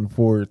 back and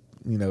forth.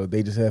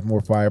 They just have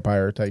more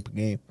firepower type of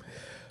game.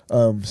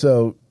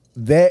 So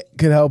that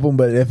could help him,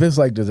 but if it's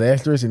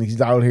disastrous and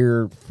he's out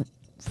here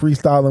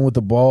freestyling with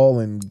the ball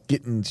and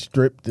getting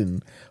stripped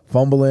and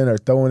fumbling or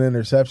throwing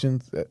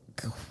interceptions,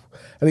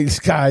 I think the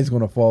sky's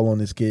going to fall on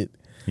this kid.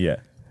 Yeah.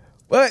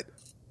 But,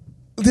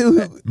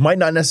 dude. Might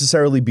not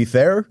necessarily be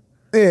fair.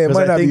 Yeah, it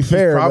might not be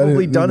fair. He's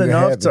probably done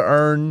enough to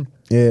earn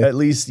Yeah. at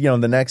least, the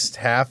next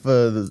half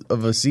of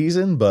a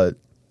season, but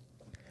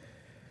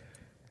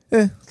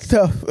it's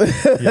tough.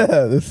 Yeah.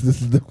 this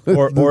is the,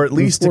 or at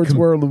least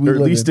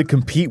to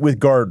compete with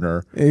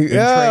Gardner. In training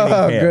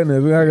Oh camp.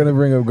 goodness, we're not going to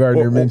bring up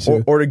Gardner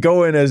Minshew. Or to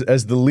go in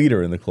as the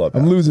leader in the club.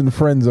 I'm losing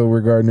friends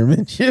over Gardner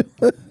Minshew.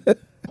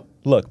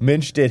 Look,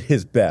 Minch did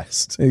his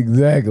best.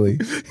 Exactly.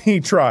 He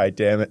tried,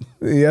 damn it.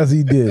 Yes,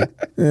 he did.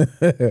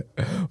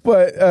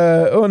 But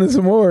on to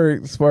some more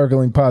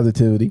sparkling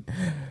positivity.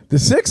 The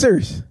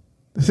Sixers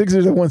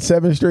have won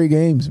 7 straight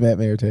games, Matt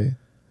Marte.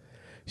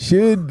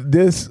 Should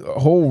this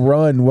whole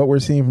run, what we're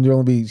seeing from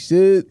Joel Embiid,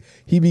 should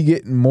he be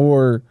getting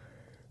more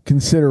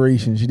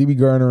consideration? Should he be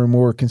garnering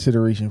more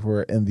consideration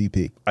for an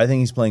MVP? I think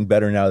he's playing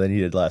better now than he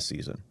did last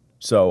season.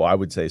 So I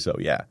would say so,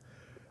 yeah.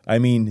 I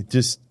mean,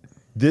 this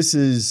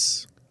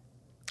is,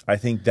 I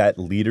think, that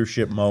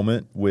leadership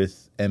moment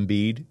with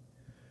Embiid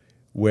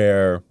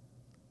where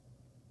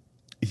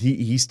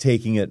he's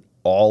taking it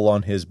all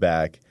on his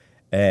back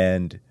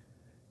and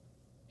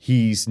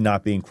he's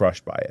not being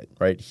crushed by it,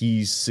 right?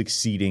 He's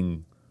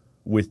succeeding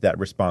with that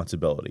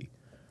responsibility,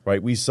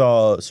 right? We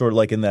saw sort of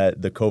like in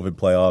the COVID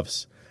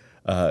playoffs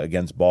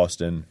against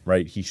Boston,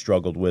 right? He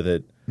struggled with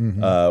it.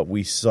 Mm-hmm.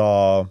 We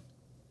saw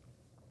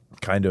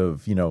kind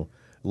of,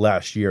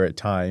 last year at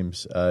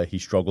times he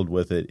struggled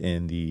with it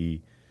in the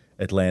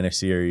Atlanta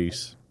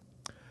series.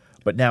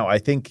 But now I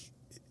think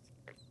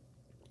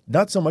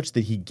not so much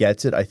that he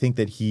gets it. I think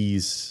that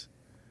he's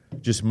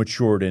just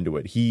matured into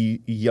it.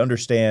 He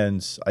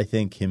understands, I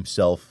think,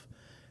 himself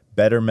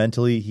better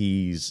mentally.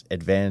 He's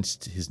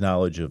advanced his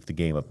knowledge of the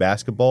game of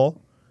basketball,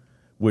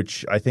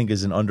 which I think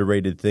is an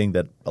underrated thing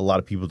that a lot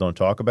of people don't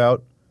talk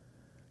about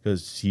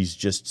because he's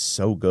just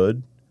so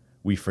good.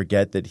 We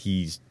forget that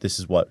this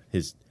is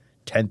his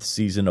 10th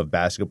season of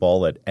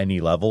basketball at any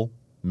level,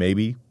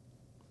 maybe.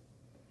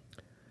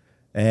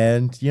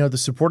 And, the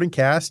supporting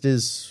cast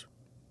is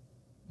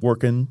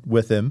working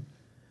with him,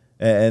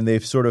 and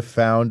they've sort of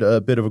found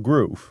a bit of a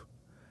groove.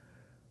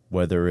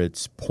 Whether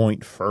it's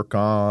Point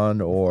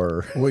Furcon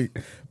or...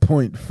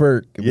 Point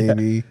Furk,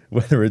 maybe. Yeah,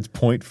 whether it's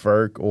Point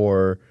Furk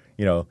or,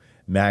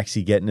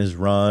 Maxey getting his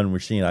run. We're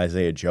seeing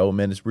Isaiah Joe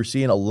minutes. We're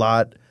seeing a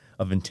lot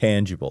of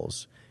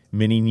intangibles.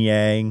 Mini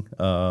Yang.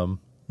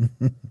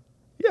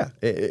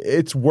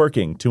 It's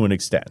working to an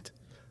extent.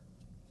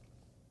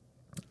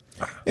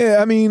 Yeah,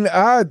 I mean,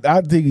 I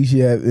think he should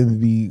have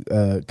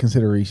MVP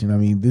consideration. I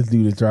mean, this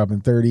dude is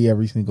dropping 30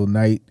 every single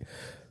night,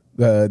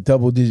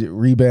 double-digit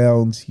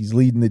rebounds. He's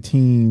leading the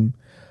team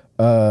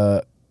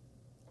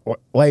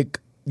like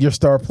your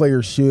star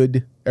player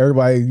should.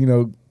 Everybody,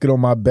 get on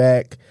my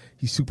back.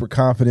 He's super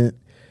confident.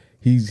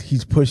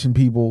 He's pushing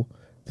people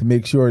to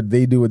make sure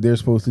they do what they're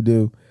supposed to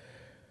do.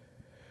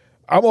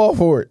 I'm all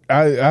for it.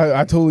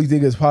 I totally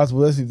think it's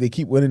possible. If they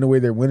keep winning the way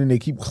they're winning, they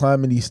keep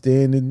climbing these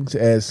standings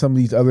as some of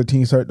these other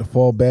teams start to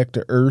fall back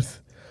to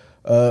earth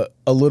a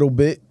little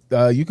bit.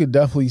 You could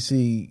definitely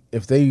see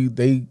if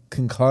they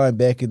can climb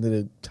back into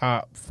the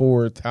top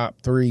 4,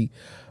 top 3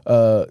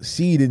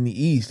 seed in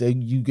the East,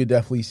 you could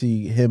definitely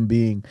see him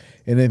being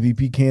an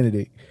MVP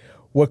candidate.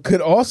 What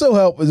could also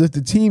help is if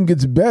the team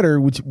gets better,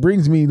 which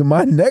brings me to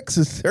my next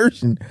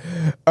assertion.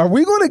 Are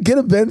we going to get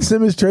a Ben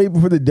Simmons trade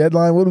before the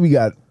deadline? What do we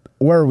got?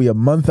 Where are we, a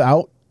month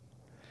out?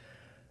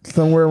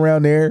 Somewhere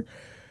around there?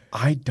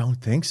 I don't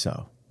think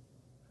so.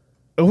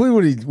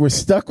 We're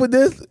stuck with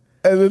this?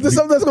 Is this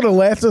something that's going to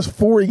last us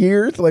 4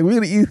 years? Like, we're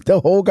going to eat the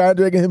whole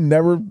contract and him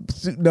never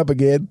suiting up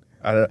again?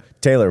 I don't know.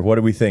 Taylor, what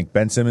do we think?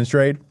 Ben Simmons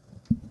trade?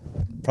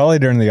 Probably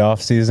during the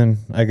off season,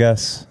 I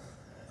guess.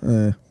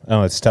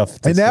 Oh, it's tough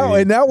to see.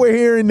 And now we're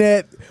hearing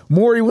that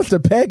Morey wants to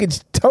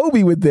package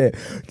Toby with that.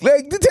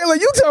 Like, Taylor,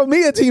 you tell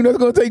me a team that's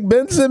going to take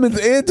Ben Simmons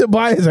and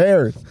Tobias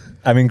Harris.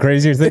 I mean,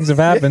 crazier things have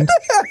happened.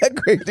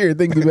 Crazier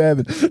things have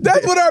happened.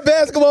 That's what our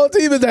basketball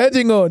team is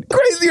hedging on.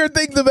 Crazier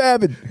things have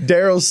happened.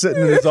 Daryl's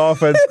sitting in his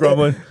offense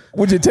grumbling.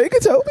 Would you take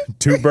it, Toby?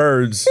 2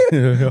 birds.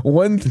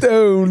 1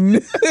 stone.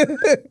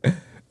 It's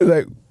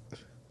like,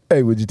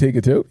 hey, would you take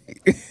it, Toby?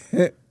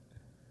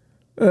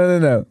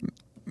 No.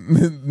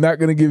 Not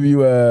going to give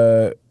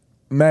you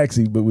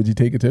Maxey, but would you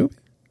take it, Toby?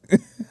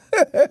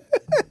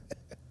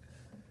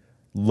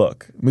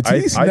 Look.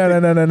 Matisse?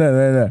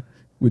 No.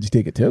 Would you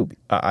take it, Toby?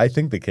 I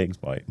think the Kings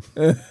might.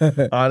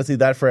 Honestly,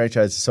 that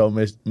franchise is so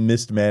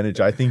mismanaged.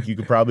 I think you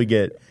could probably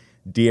get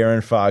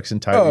De'Aaron Fox and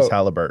Tyrese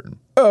Halliburton.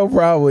 Oh,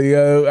 probably.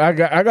 I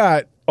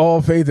got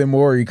all faith in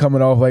Morey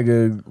coming off like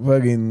a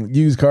fucking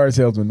used car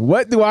salesman.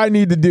 What do I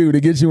need to do to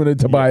get you into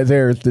Tobias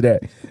Harris today?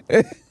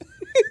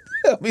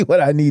 Tell me what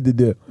I need to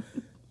do.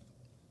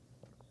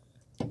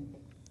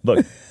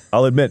 Look,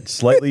 I'll admit,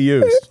 slightly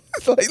used.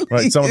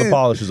 Right, some of the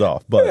polish is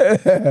off,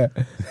 but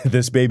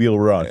this baby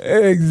will run.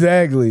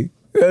 Exactly.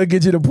 That'll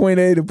get you to point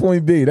A to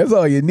point B. That's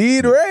all you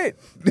need, right?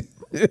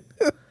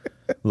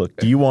 Look,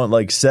 do you want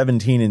like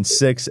 17 and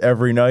 6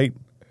 every night?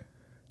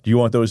 Do you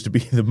want those to be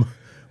the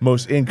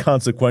most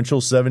inconsequential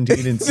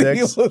 17 and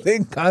 6?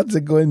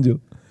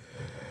 Inconsequential.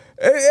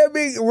 I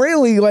mean,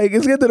 really, like,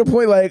 it's getting to the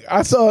point, like,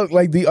 I saw,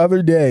 like, the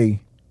other day,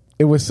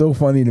 it was so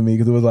funny to me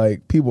because it was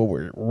like people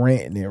were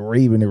ranting and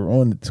raving. They were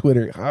on the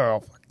Twitter. Oh,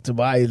 fuck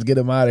Tobias, get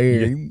him out of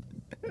here.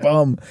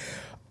 Yeah.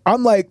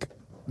 I'm like,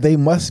 they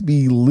must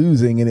be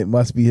losing and it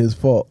must be his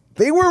fault.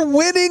 They were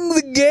winning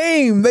the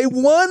game. They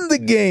won the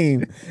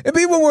game. And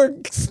people were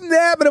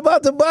snapping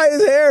about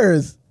Tobias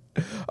Harris.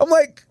 I'm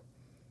like,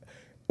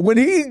 when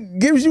he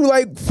gives you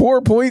like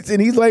 4 points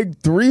and he's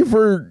like 3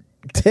 for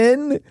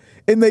 10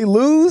 and they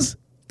lose,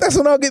 that's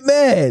when I'll get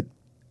mad.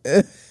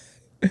 It's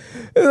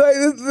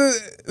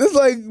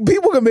like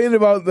people complaining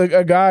about like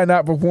a guy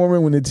not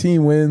performing when the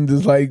team wins.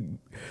 It's like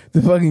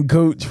the fucking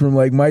coach from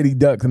like Mighty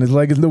Ducks, and it's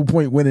like it's no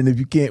point winning if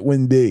you can't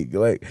win big.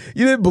 Like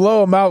you didn't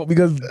blow him out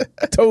because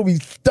Toby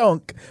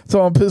stunk,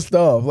 so I'm pissed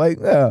off. Like,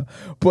 yeah.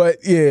 But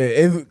yeah,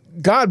 if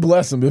God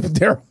bless him if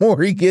Daryl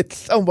Morey gets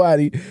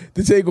somebody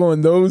to take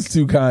on those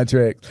 2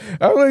 contracts.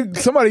 I was like,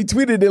 somebody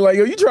tweeted it like,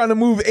 "Yo, you trying to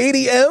move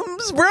 80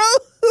 M's, bro?"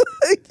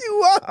 Like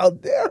you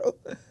wild, Daryl.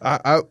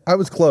 I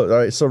was close. All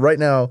right, so right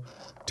now,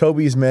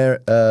 Toby's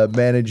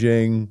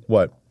managing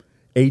what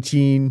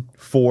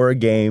 18-4 a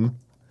game,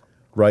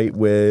 right,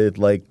 with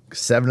like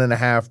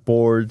 7.5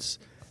 boards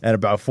and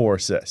about 4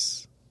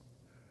 assists,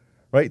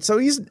 right. So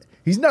he's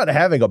not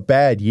having a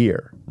bad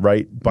year,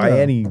 right, by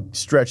any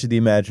stretch of the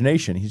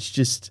imagination. He's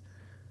just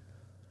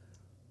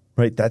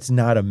right. That's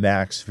not a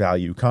max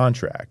value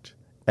contract,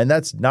 and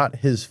that's not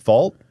his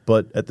fault.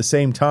 But at the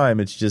same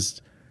time, it's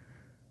just.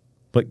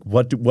 Like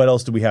what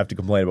else do we have to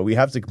complain about? We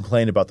have to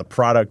complain about the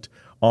product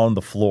on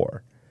the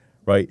floor,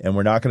 right? And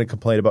we're not going to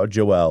complain about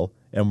Joel,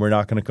 and we're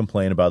not going to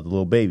complain about the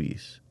little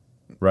babies,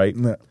 right?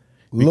 No.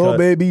 Little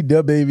baby,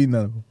 the baby,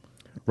 no.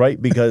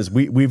 Right? Because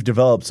we've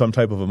developed some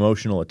type of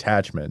emotional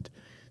attachment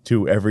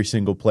to every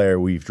single player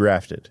we've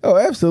drafted. Oh,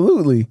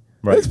 absolutely.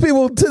 Right. There's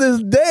people to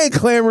this day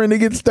clamoring to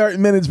get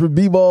starting minutes for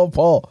B-Ball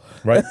Paul.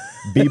 Right?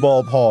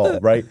 B-Ball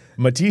Paul, right?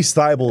 Matisse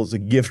Thybulle is a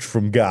gift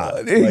from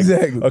God.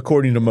 Exactly. Like,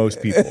 according to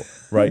most people,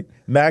 right?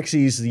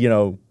 Maxi's, I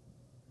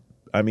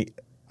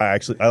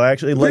actually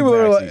like people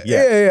Maxi. Like,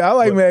 yeah, I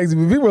like Maxi.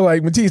 But people are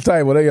like, Matisse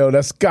Thybulle, yo,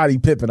 that's Scottie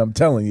Pippen. I'm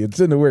telling you, it's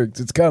in the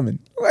works. It's coming.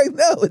 Like,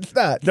 no, it's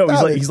not. No,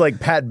 he's like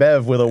Pat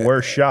Bev with a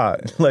worse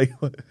shot. Like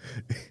what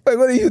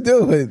are you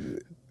doing?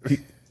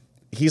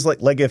 He's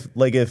like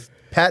if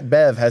Pat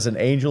Bev has an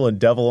angel and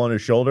devil on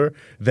his shoulder,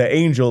 the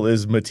angel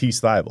is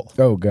Matisse Thybulle.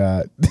 Oh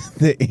God,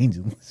 the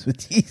angel is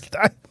Matisse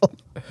Thybulle.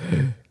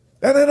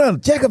 No,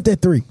 jack up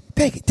that 3.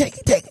 Take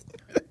it.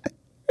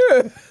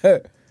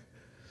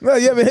 No,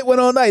 you haven't hit one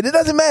all night. It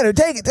doesn't matter.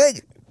 Take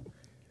it.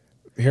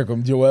 Here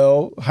comes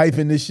Joel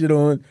hyping this shit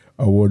on.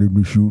 I want him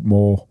to shoot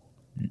more.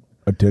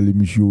 I tell him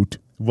to shoot.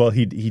 Well,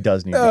 he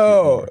does need to shoot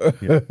more.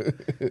 Yeah.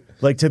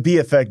 Like to be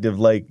effective,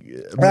 like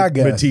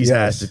Matisse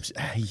has to.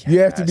 You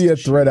have to be a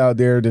threat out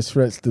there to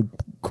stretch the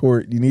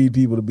court. You need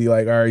people to be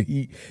like, all right,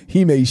 he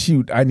may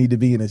shoot. I need to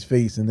be in his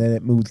face, and then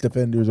it moves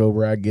defenders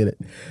over. I get it.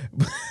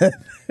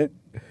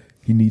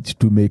 He needs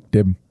to make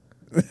them.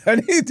 I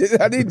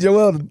need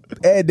Joel to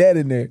add that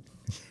in there.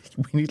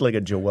 We need like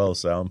a Joel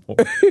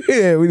soundboard.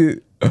 Yeah, we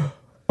did.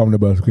 I'm the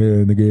best player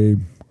in the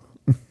game.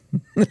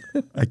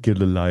 I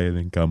killed a lion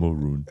in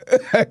Cameroon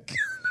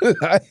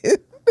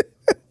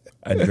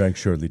and drank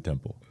Shirley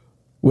Temple.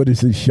 What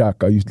is a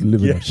shock? I used to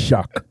live in a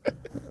shock.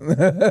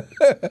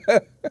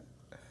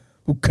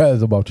 Who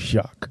cares about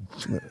shock?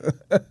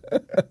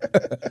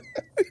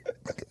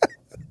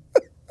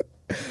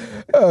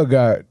 Oh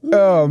God!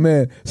 Oh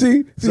man!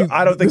 See, so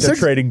I don't think they're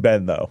trading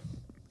Ben though.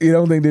 You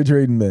don't think they're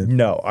trading Ben?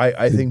 No,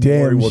 I think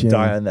Morey will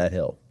die on that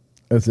hill.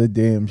 That's a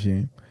damn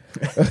shame.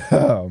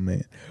 Oh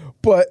man!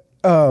 But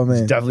oh man!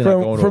 It's definitely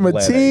not going from to a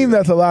Atlanta team either.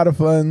 that's a lot of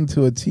fun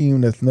to a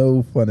team that's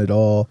no fun at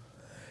all.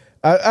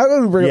 I'm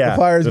going to bring up the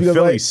Flyers because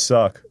Phillies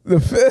suck. The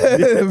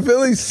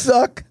Phillies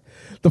suck.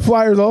 The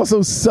Flyers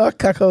also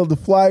suck. I call the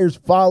Flyers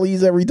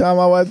follies every time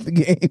I watch the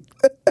game.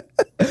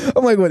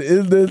 I'm like, what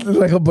is this? It's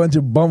like a bunch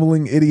of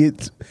bumbling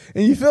idiots.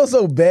 And you feel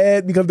so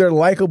bad because they're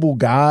likable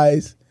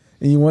guys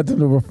and you want them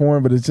to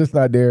perform, but it's just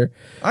not there.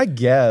 I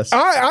guess.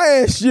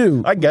 I asked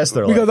you. I guess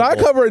they're because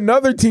likable. I cover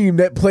another team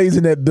that plays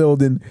in that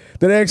building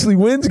that actually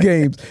wins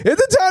games. Is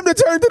it time to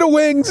turn to the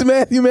Wings,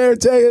 Matthew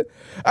Maratea?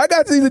 I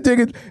got season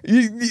tickets.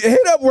 You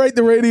hit up Right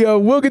the Radio.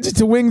 We'll get you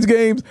to Wings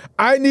games.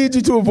 I need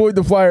you to avoid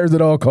the Flyers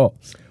at all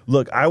costs.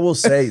 Look, I will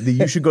say that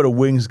you should go to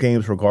Wings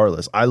games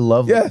regardless. I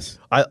love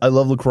I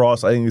love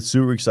lacrosse. I think it's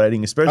super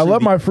exciting, especially I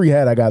love my free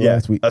hat I got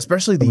last week.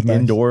 Especially the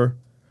indoor. Nice.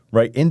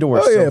 Right, indoor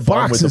is so fun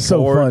box with the is so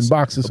boards, fun.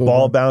 Box is so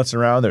ball fun. bouncing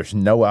around. There's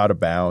no out of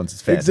bounds.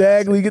 It's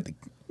fantastic. Exactly.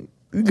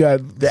 You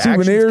got the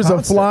souvenirs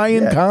of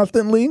flying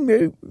constantly.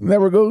 They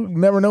never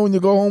know when you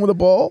go home with a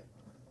ball.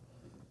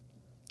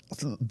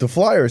 The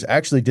Flyers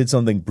actually did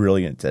something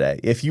brilliant today.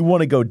 If you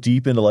want to go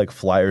deep into like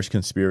Flyers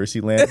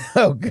conspiracy land,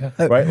 oh God,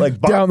 right? Like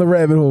down the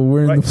rabbit hole,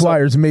 we're in the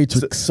Flyers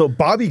matrix. So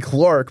Bobby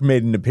Clark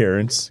made an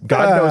appearance.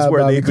 God knows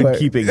where they've been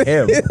keeping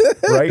him,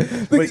 right?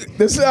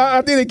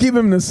 I think they keep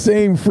him in the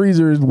same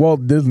freezer as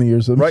Walt Disney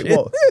or something. Right.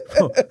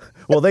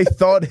 Well, they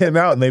thawed him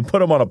out and they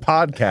put him on a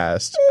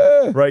podcast.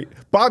 Right.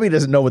 Bobby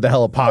doesn't know what the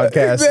hell a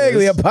podcast is.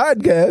 Exactly, a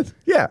podcast.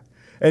 Yeah.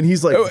 And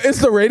he's like, it's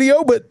the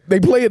radio, but they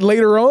play it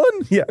later on.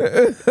 Yeah.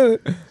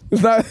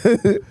 It's not.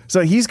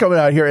 So he's coming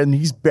out here and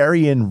he's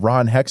burying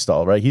Ron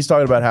Hextall, right? He's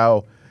talking about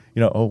how,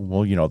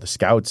 the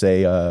scouts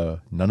say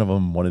none of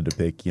them wanted to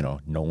pick,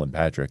 Nolan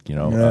Patrick, they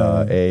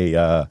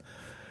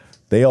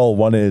all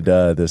wanted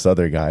this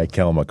other guy,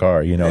 Kel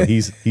McCarr.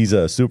 He's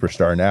a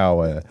superstar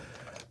now.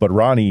 But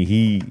Ronnie,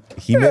 he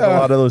made a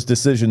lot of those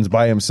decisions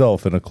by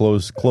himself in a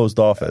closed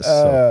office.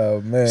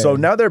 Oh man! So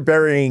now they're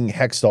burying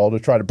Hextall to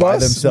try to buy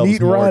themselves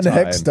meet more Ron time.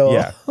 Hextall.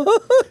 Yeah.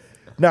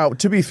 Now,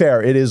 to be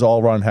fair, it is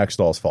all Ron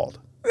Hextall's fault.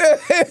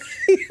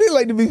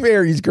 Like, to be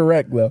fair, he's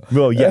correct though.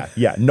 Well,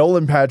 yeah.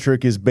 Nolan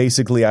Patrick is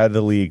basically out of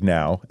the league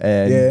now,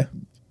 and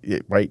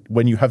right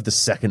when you have the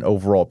second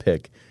overall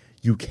pick,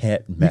 you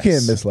can't miss. You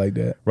can't miss like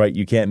that, right?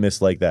 You can't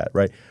miss like that,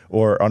 right?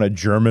 Or on a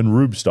German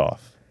Rubstoff,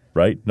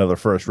 right? Another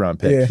first round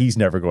pick. Yeah. He's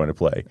never going to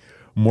play.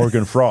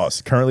 Morgan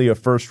Frost, currently a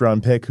first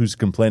round pick, who's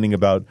complaining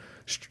about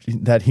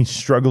that he's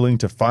struggling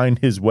to find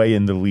his way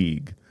in the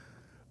league.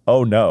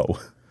 Oh no.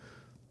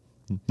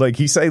 Like,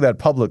 he's saying that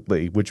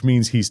publicly, which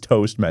means he's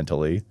toast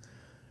mentally.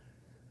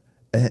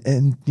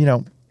 And you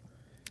know,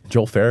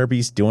 Joel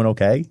Farabee's doing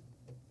okay,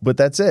 but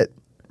that's it,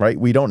 right?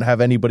 We don't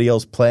have anybody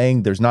else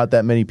playing. There's not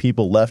that many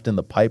people left in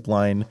the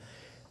pipeline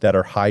that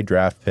are high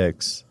draft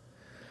picks.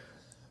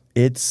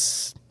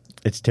 It's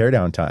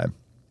teardown time.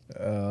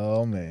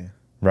 Oh man!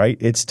 Right?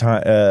 It's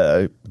time.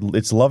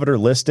 It's love it or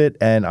list it,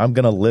 and I'm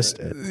gonna list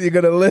it. You're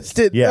gonna list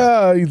it? Yeah.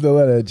 Oh, you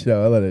love that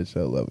show. I love that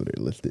show. Love it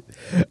or list it.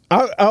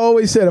 I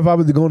always said if I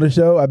was to go on the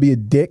show, I'd be a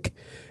dick.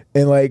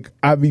 And like,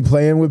 I'd be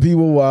playing with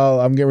people while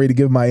I'm getting ready to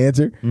give my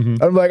answer. Mm-hmm.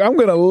 I'm like, I'm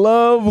gonna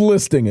love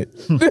listing it.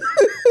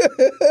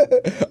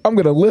 I'm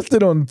gonna list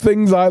it on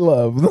things I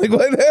love. Like,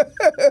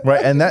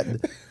 Right, and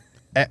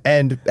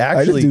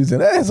actually, this dude's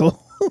an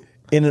asshole.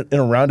 in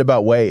a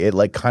roundabout way, it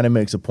like kind of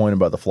makes a point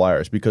about the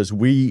Flyers, because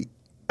we,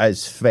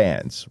 as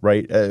fans,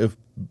 right,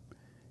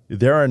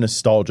 they're a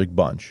nostalgic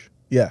bunch.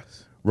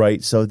 Yes.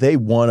 Right, so they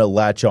want to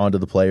latch on to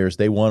the players.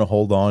 They want to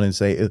hold on and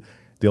say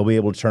they'll be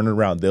able to turn it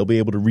around. They'll be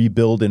able to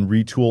rebuild and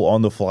retool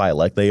on the fly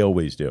like they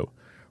always do.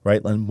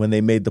 Right, and when they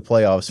made the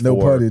playoffs, No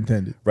pun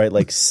intended. Right,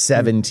 like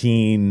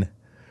 17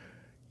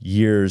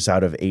 years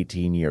out of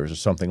 18 years or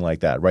something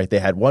like that. Right, they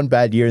had one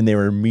bad year and they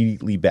were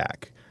immediately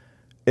back.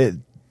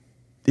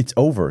 It's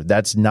over.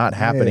 That's not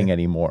happening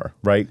anymore.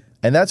 Right.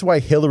 And that's why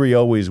Hillary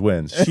always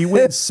wins. She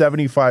wins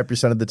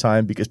 75% of the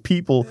time because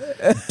people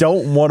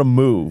don't want to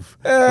move.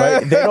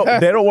 Right?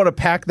 They don't want to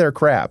pack their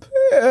crap.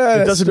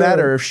 It doesn't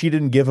matter if she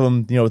didn't give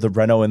them, the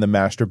reno in the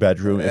master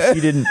bedroom. If she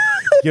didn't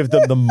give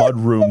them the mud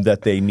room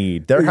that they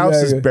need. Their house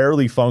is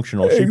barely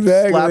functional. She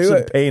slaps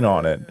some paint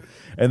on it,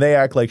 and they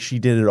act like she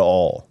did it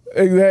all.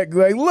 Exactly.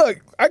 Like,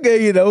 look, I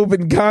gave you the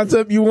open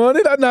concept you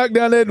wanted. I knocked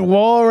down that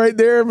wall right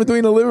there in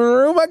between the living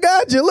room. I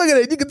got you. Look at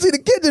it. You can see the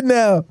kitchen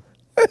now.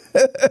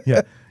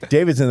 Yeah.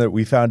 David's in there.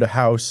 We found a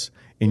house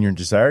in your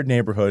desired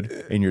neighborhood,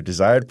 in your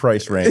desired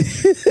price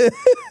range,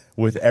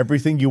 with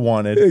everything you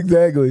wanted.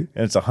 Exactly.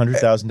 And it's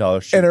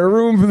 $100,000. And a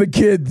room for the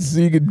kids so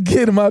you could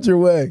get them out your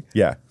way.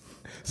 Yeah.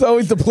 It's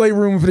always the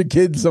playroom for the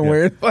kids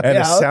somewhere. Yeah. And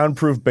a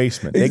soundproof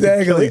basement. They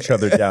can kill each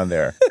other down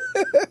there.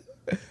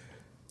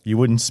 You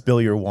wouldn't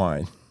spill your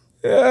wine.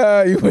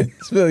 You wouldn't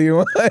spill your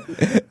wine.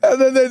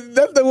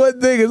 That's the one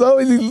thing. It's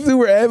always these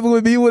super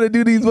affluent people that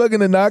do these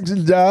fucking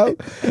obnoxious jobs.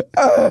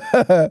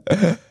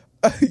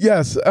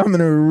 Yes, I'm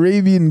an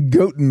Arabian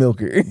goat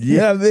milker.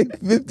 Yeah, I make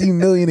 $15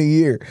 million a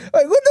year.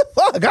 Like, what the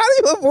fuck? How do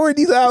you afford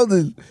these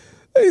houses?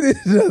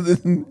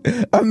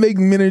 I make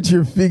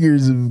miniature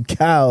figures of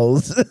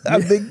cows. I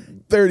make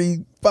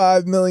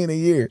 $35 million a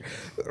year.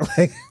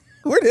 Like,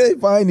 where do they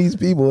find these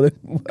people that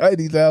buy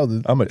these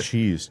houses? I'm a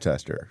cheese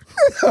tester.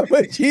 I'm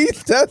a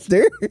cheese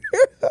tester.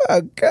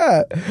 Oh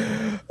God.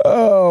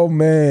 Oh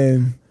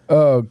man.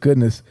 Oh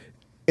goodness.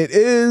 It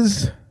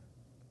is.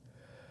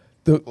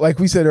 Like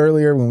we said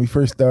earlier when we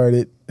first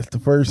started, it's the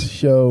first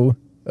show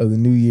of the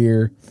new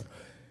year.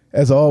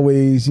 As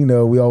always,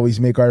 we always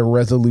make our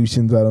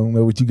resolutions. I don't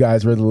know what you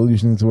guys'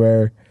 resolutions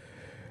were.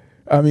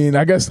 I mean,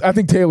 I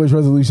think Taylor's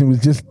resolution was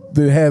just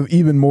to have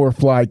even more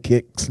fly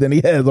kicks than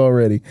he has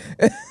already.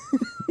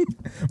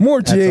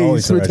 More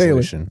J's for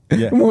Taylor.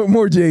 Yeah.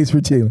 More J's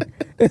for Taylor.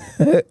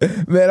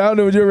 Man, I don't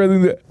know what your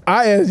resolution.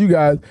 I asked you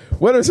guys,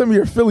 what are some of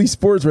your Philly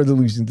sports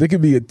resolutions? It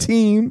could be a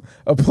team,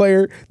 a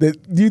player that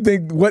you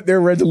think what their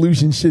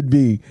resolution should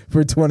be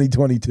for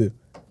 2022.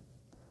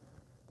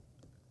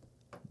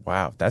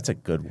 Wow, that's a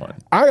good one.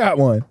 I got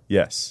one.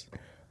 Yes.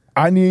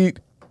 I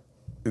need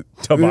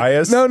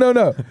Tobias.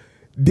 No.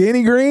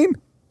 Danny Green.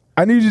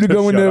 I need you to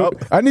go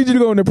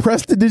into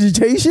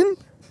prestidigitation,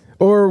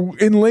 or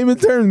in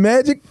layman's terms,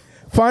 magic.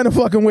 Find a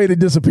fucking way to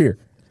disappear.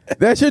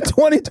 That's your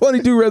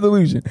 2022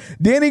 resolution.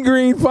 Danny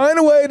Green, find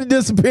a way to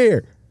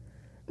disappear.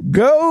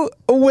 Go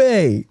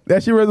away.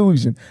 That's your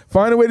resolution.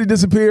 Find a way to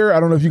disappear. I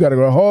don't know if you got to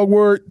go to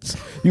Hogwarts.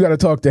 You got to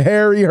talk to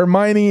Harry,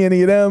 Hermione,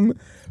 any of them.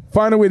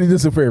 Find a way to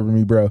disappear from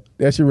me, bro.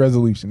 That's your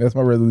resolution. That's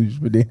my resolution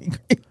for Danny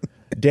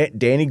Green.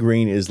 Danny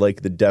Green is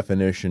like the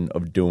definition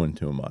of doing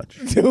too much.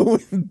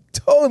 Doing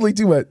totally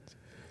too much.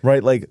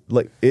 Right, like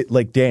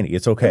Danny,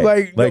 it's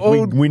okay.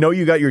 We know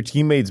you got your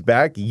teammates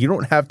back. You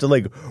don't have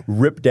to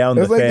rip down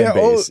the fan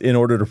base in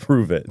order to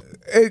prove it.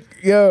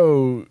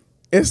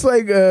 It's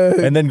like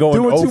and then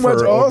going doing too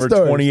much over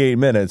 28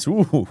 minutes.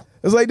 Ooh.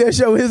 It's like that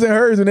show His and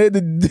Hers when they had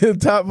the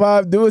top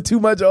 5 doing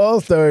too much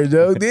All Stars,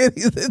 yo.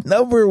 Danny's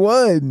number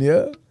 1,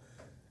 yo.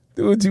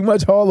 Doing too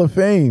much Hall of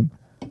Fame.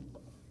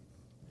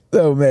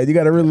 Oh man, you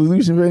got a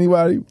resolution for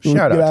anybody?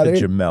 Shout Get out to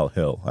here? Jamel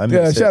Hill. I mean,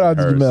 Yeah, shout out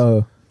to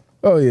Jamel.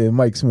 Oh yeah,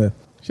 Mike Smith.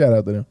 Shout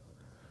out to them.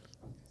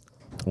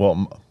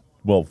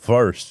 Well,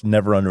 first,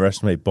 never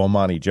underestimate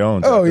Bomani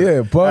Jones. Oh,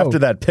 yeah, Bo. After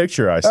that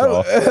picture I saw.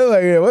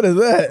 Like, yeah, what is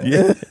that?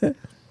 Yeah.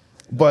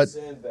 But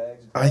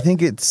I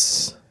think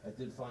it's, I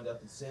did find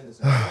out that Sanders.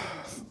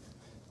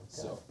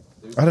 So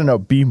I don't know,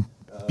 be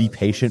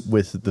patient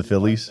with the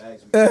Phillies.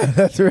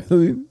 That's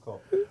really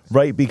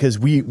Right, because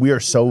we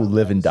are so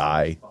live and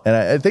die. And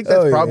I think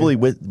that's probably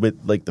with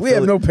like the We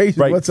have no patience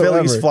whatsoever.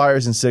 Phillies,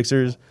 Flyers, and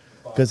Sixers,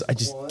 because I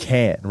just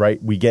can't,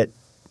 right? We get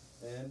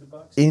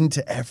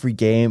into every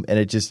game, and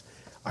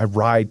I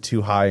ride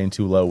too high and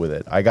too low with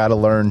it. I got to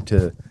learn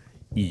to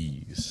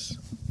ease.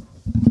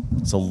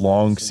 It's a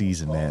long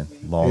season, man.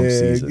 Long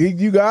season.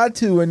 You got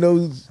to in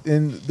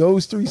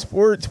those three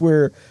sports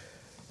where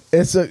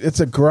it's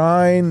a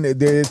grind.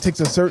 It takes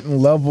a certain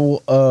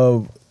level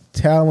of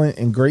talent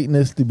and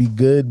greatness to be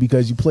good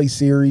because you play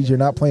series. You're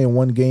not playing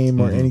one game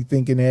or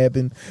anything can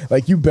happen.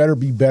 Like you better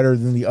be better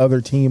than the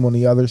other team on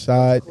the other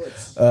side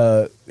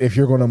if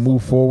you're going to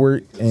move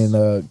forward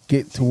and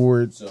get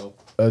towards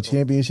a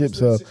championship.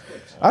 So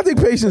I think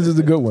patience is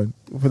a good one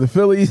for the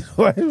Phillies,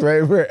 right?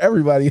 For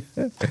everybody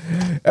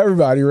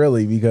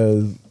really,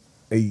 because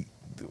if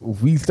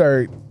we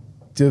start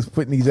just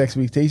putting these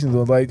expectations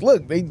on, like,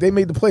 look, they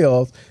made the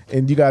playoffs,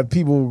 and you got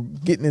people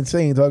getting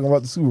insane talking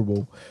about the Super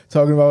Bowl,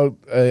 talking about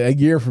a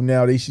year from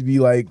now they should be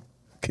like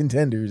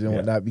contenders and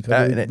whatnot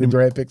because of the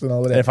draft picks and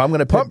all of that. And if I'm going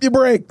to pump your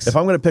brakes, if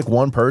I'm going to pick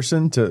one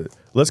person to,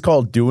 let's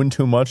call doing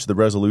too much the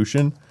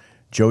resolution,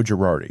 Joe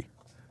Girardi.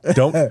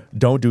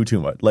 Don't do too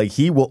much. Like,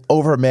 he will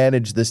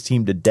overmanage this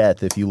team to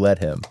death if you let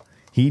him.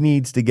 He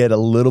needs to get a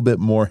little bit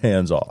more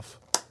hands off.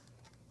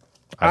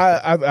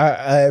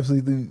 I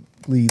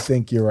absolutely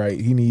think you're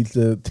right. He needs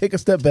to take a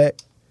step back.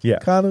 Yeah,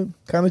 kind of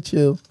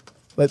chill,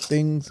 let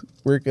things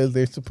work as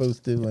they're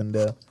supposed to,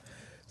 and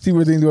see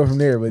where things go from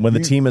there. But when the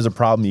team is a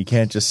problem, you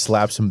can't just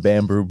slap some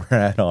bamboo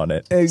brat on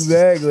it.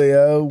 Exactly.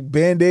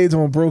 Band-Aids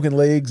on broken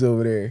legs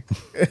over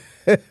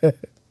there.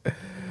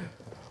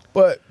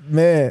 But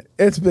man,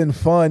 it's been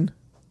fun.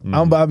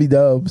 I'm Bobby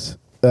Dubs.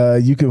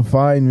 You can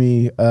find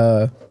me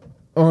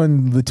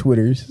on the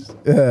Twitters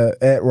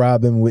at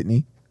Robin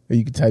Whitney, or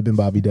you can type in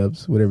Bobby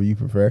Dubs, whatever you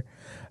prefer.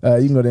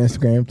 You can go to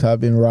Instagram,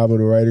 type in Robbo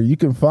the Writer. You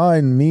can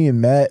find me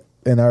and Matt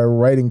and our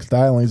writing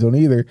stylings on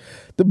either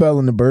the Bell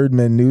and the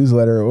Birdman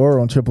newsletter or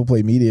on Triple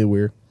Play Media,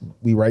 where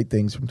we write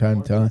things from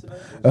time to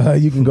time.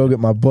 You can go get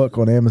my book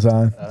on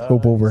Amazon,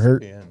 Hope Over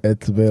Hurt.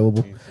 It's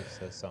available.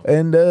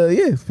 And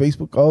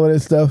Facebook, all of that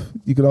stuff.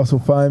 You can also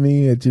find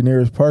me at your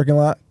nearest parking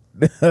lot,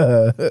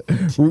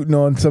 rooting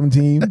on some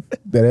team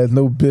that has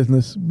no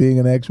business being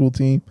an actual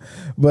team.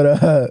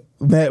 But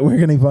Matt, where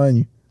can they find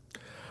you?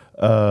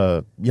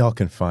 Y'all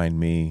can find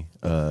me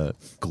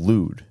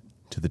glued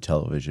to the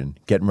television,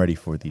 getting ready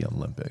for the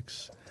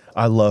Olympics.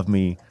 I love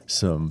me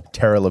some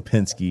Tara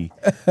Lipinski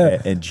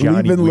and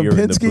Johnny Weir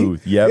in the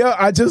booth. Yep. Yeah,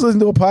 I just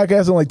listened to a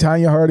podcast on like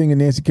Tanya Harding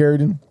and Nancy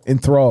Kerrigan.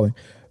 Enthralling.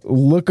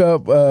 Look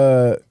up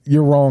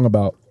You're Wrong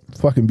About.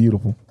 Fucking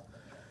beautiful.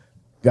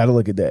 Got to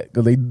look at that.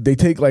 Because they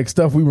take like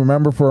stuff we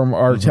remember from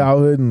our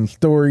childhood and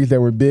stories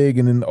that were big,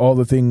 and then all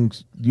the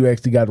things you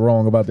actually got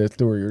wrong about that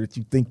story or that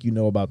you think you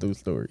know about those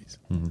stories.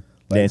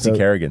 Nancy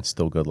Kerrigan,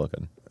 still good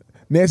looking.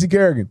 Nancy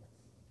Kerrigan,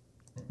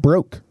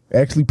 broke.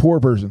 Actually poor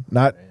person.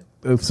 Not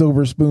a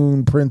silver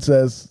spoon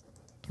princess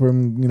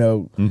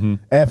from,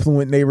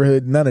 affluent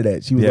neighborhood. None of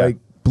that. She was like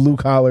blue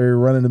collar,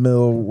 run of the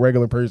mill,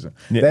 regular person.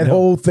 That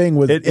whole thing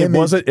was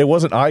it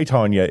wasn't I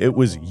Tanya, it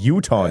was you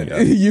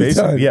Tanya. You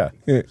Tanya.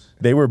 Yeah.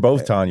 They were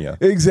both Tanya.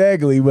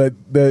 Exactly, but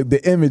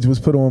the image was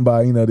put on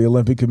by, the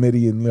Olympic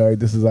Committee, and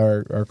this is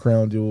our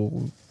crown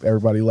jewel.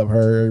 Everybody love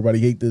her. Everybody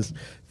hate this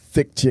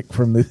thick chick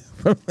from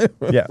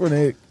the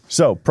head.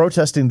 So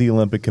protesting the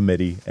Olympic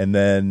Committee, and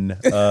then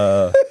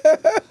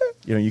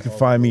you can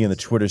find me in the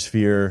Twitter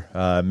sphere,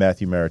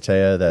 Matthew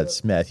Maratea.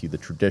 That's Matthew the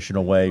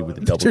traditional way with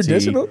a double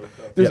traditional?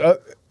 T.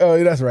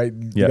 Oh, that's right.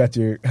 You got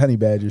your honey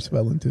badger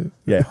spelling too.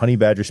 Yeah, honey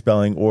badger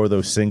spelling or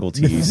those single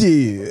T's.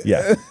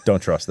 Yeah,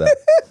 don't trust that.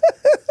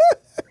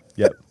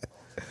 Yep.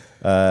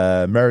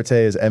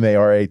 Maratea is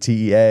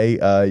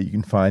Maratea. You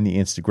can find the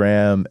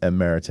Instagram at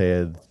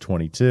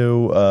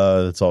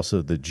Maratea22. It's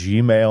also the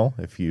Gmail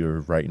if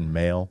you're writing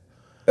mail.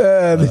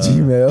 The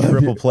Gmail.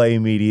 Triple Play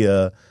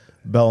Media,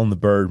 Bell and the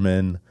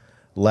Birdman,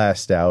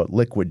 Last Out,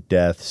 Liquid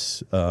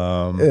Deaths.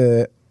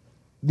 You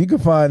can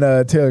find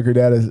Taylor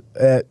Cordatis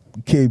at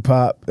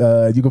K-Pop.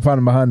 You can find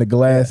him behind the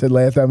glass at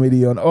Last Out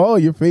Media on all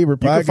your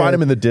favorite podcasts. You can find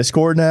him in the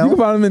Discord now. You can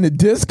find him in the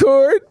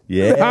Discord.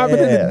 Yeah. Hopping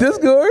in the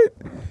Discord.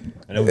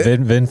 I know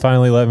Vin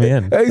finally let me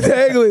in.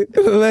 Exactly.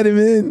 Let him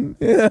in.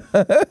 Yeah.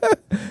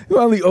 He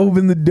finally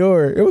opened the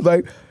door. It was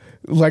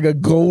like a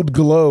gold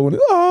glow. And,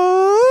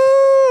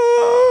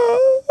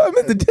 I'm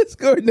in the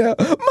Discord now.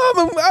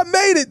 Mama, I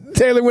made it.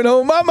 Taylor went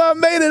home. Mama, I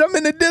made it. I'm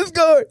in the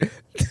Discord.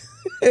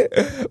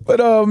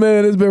 But oh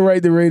man, it's been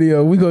Right to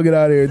Radio. We gonna get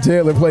out of here.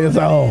 Taylor, play us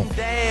off.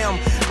 Damn,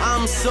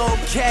 I'm so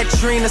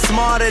Katrina,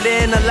 smarter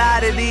than a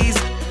lot of these.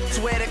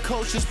 Swear the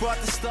coach just brought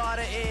the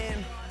starter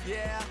in.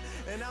 Yeah,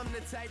 and I'm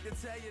the type to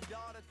tell you.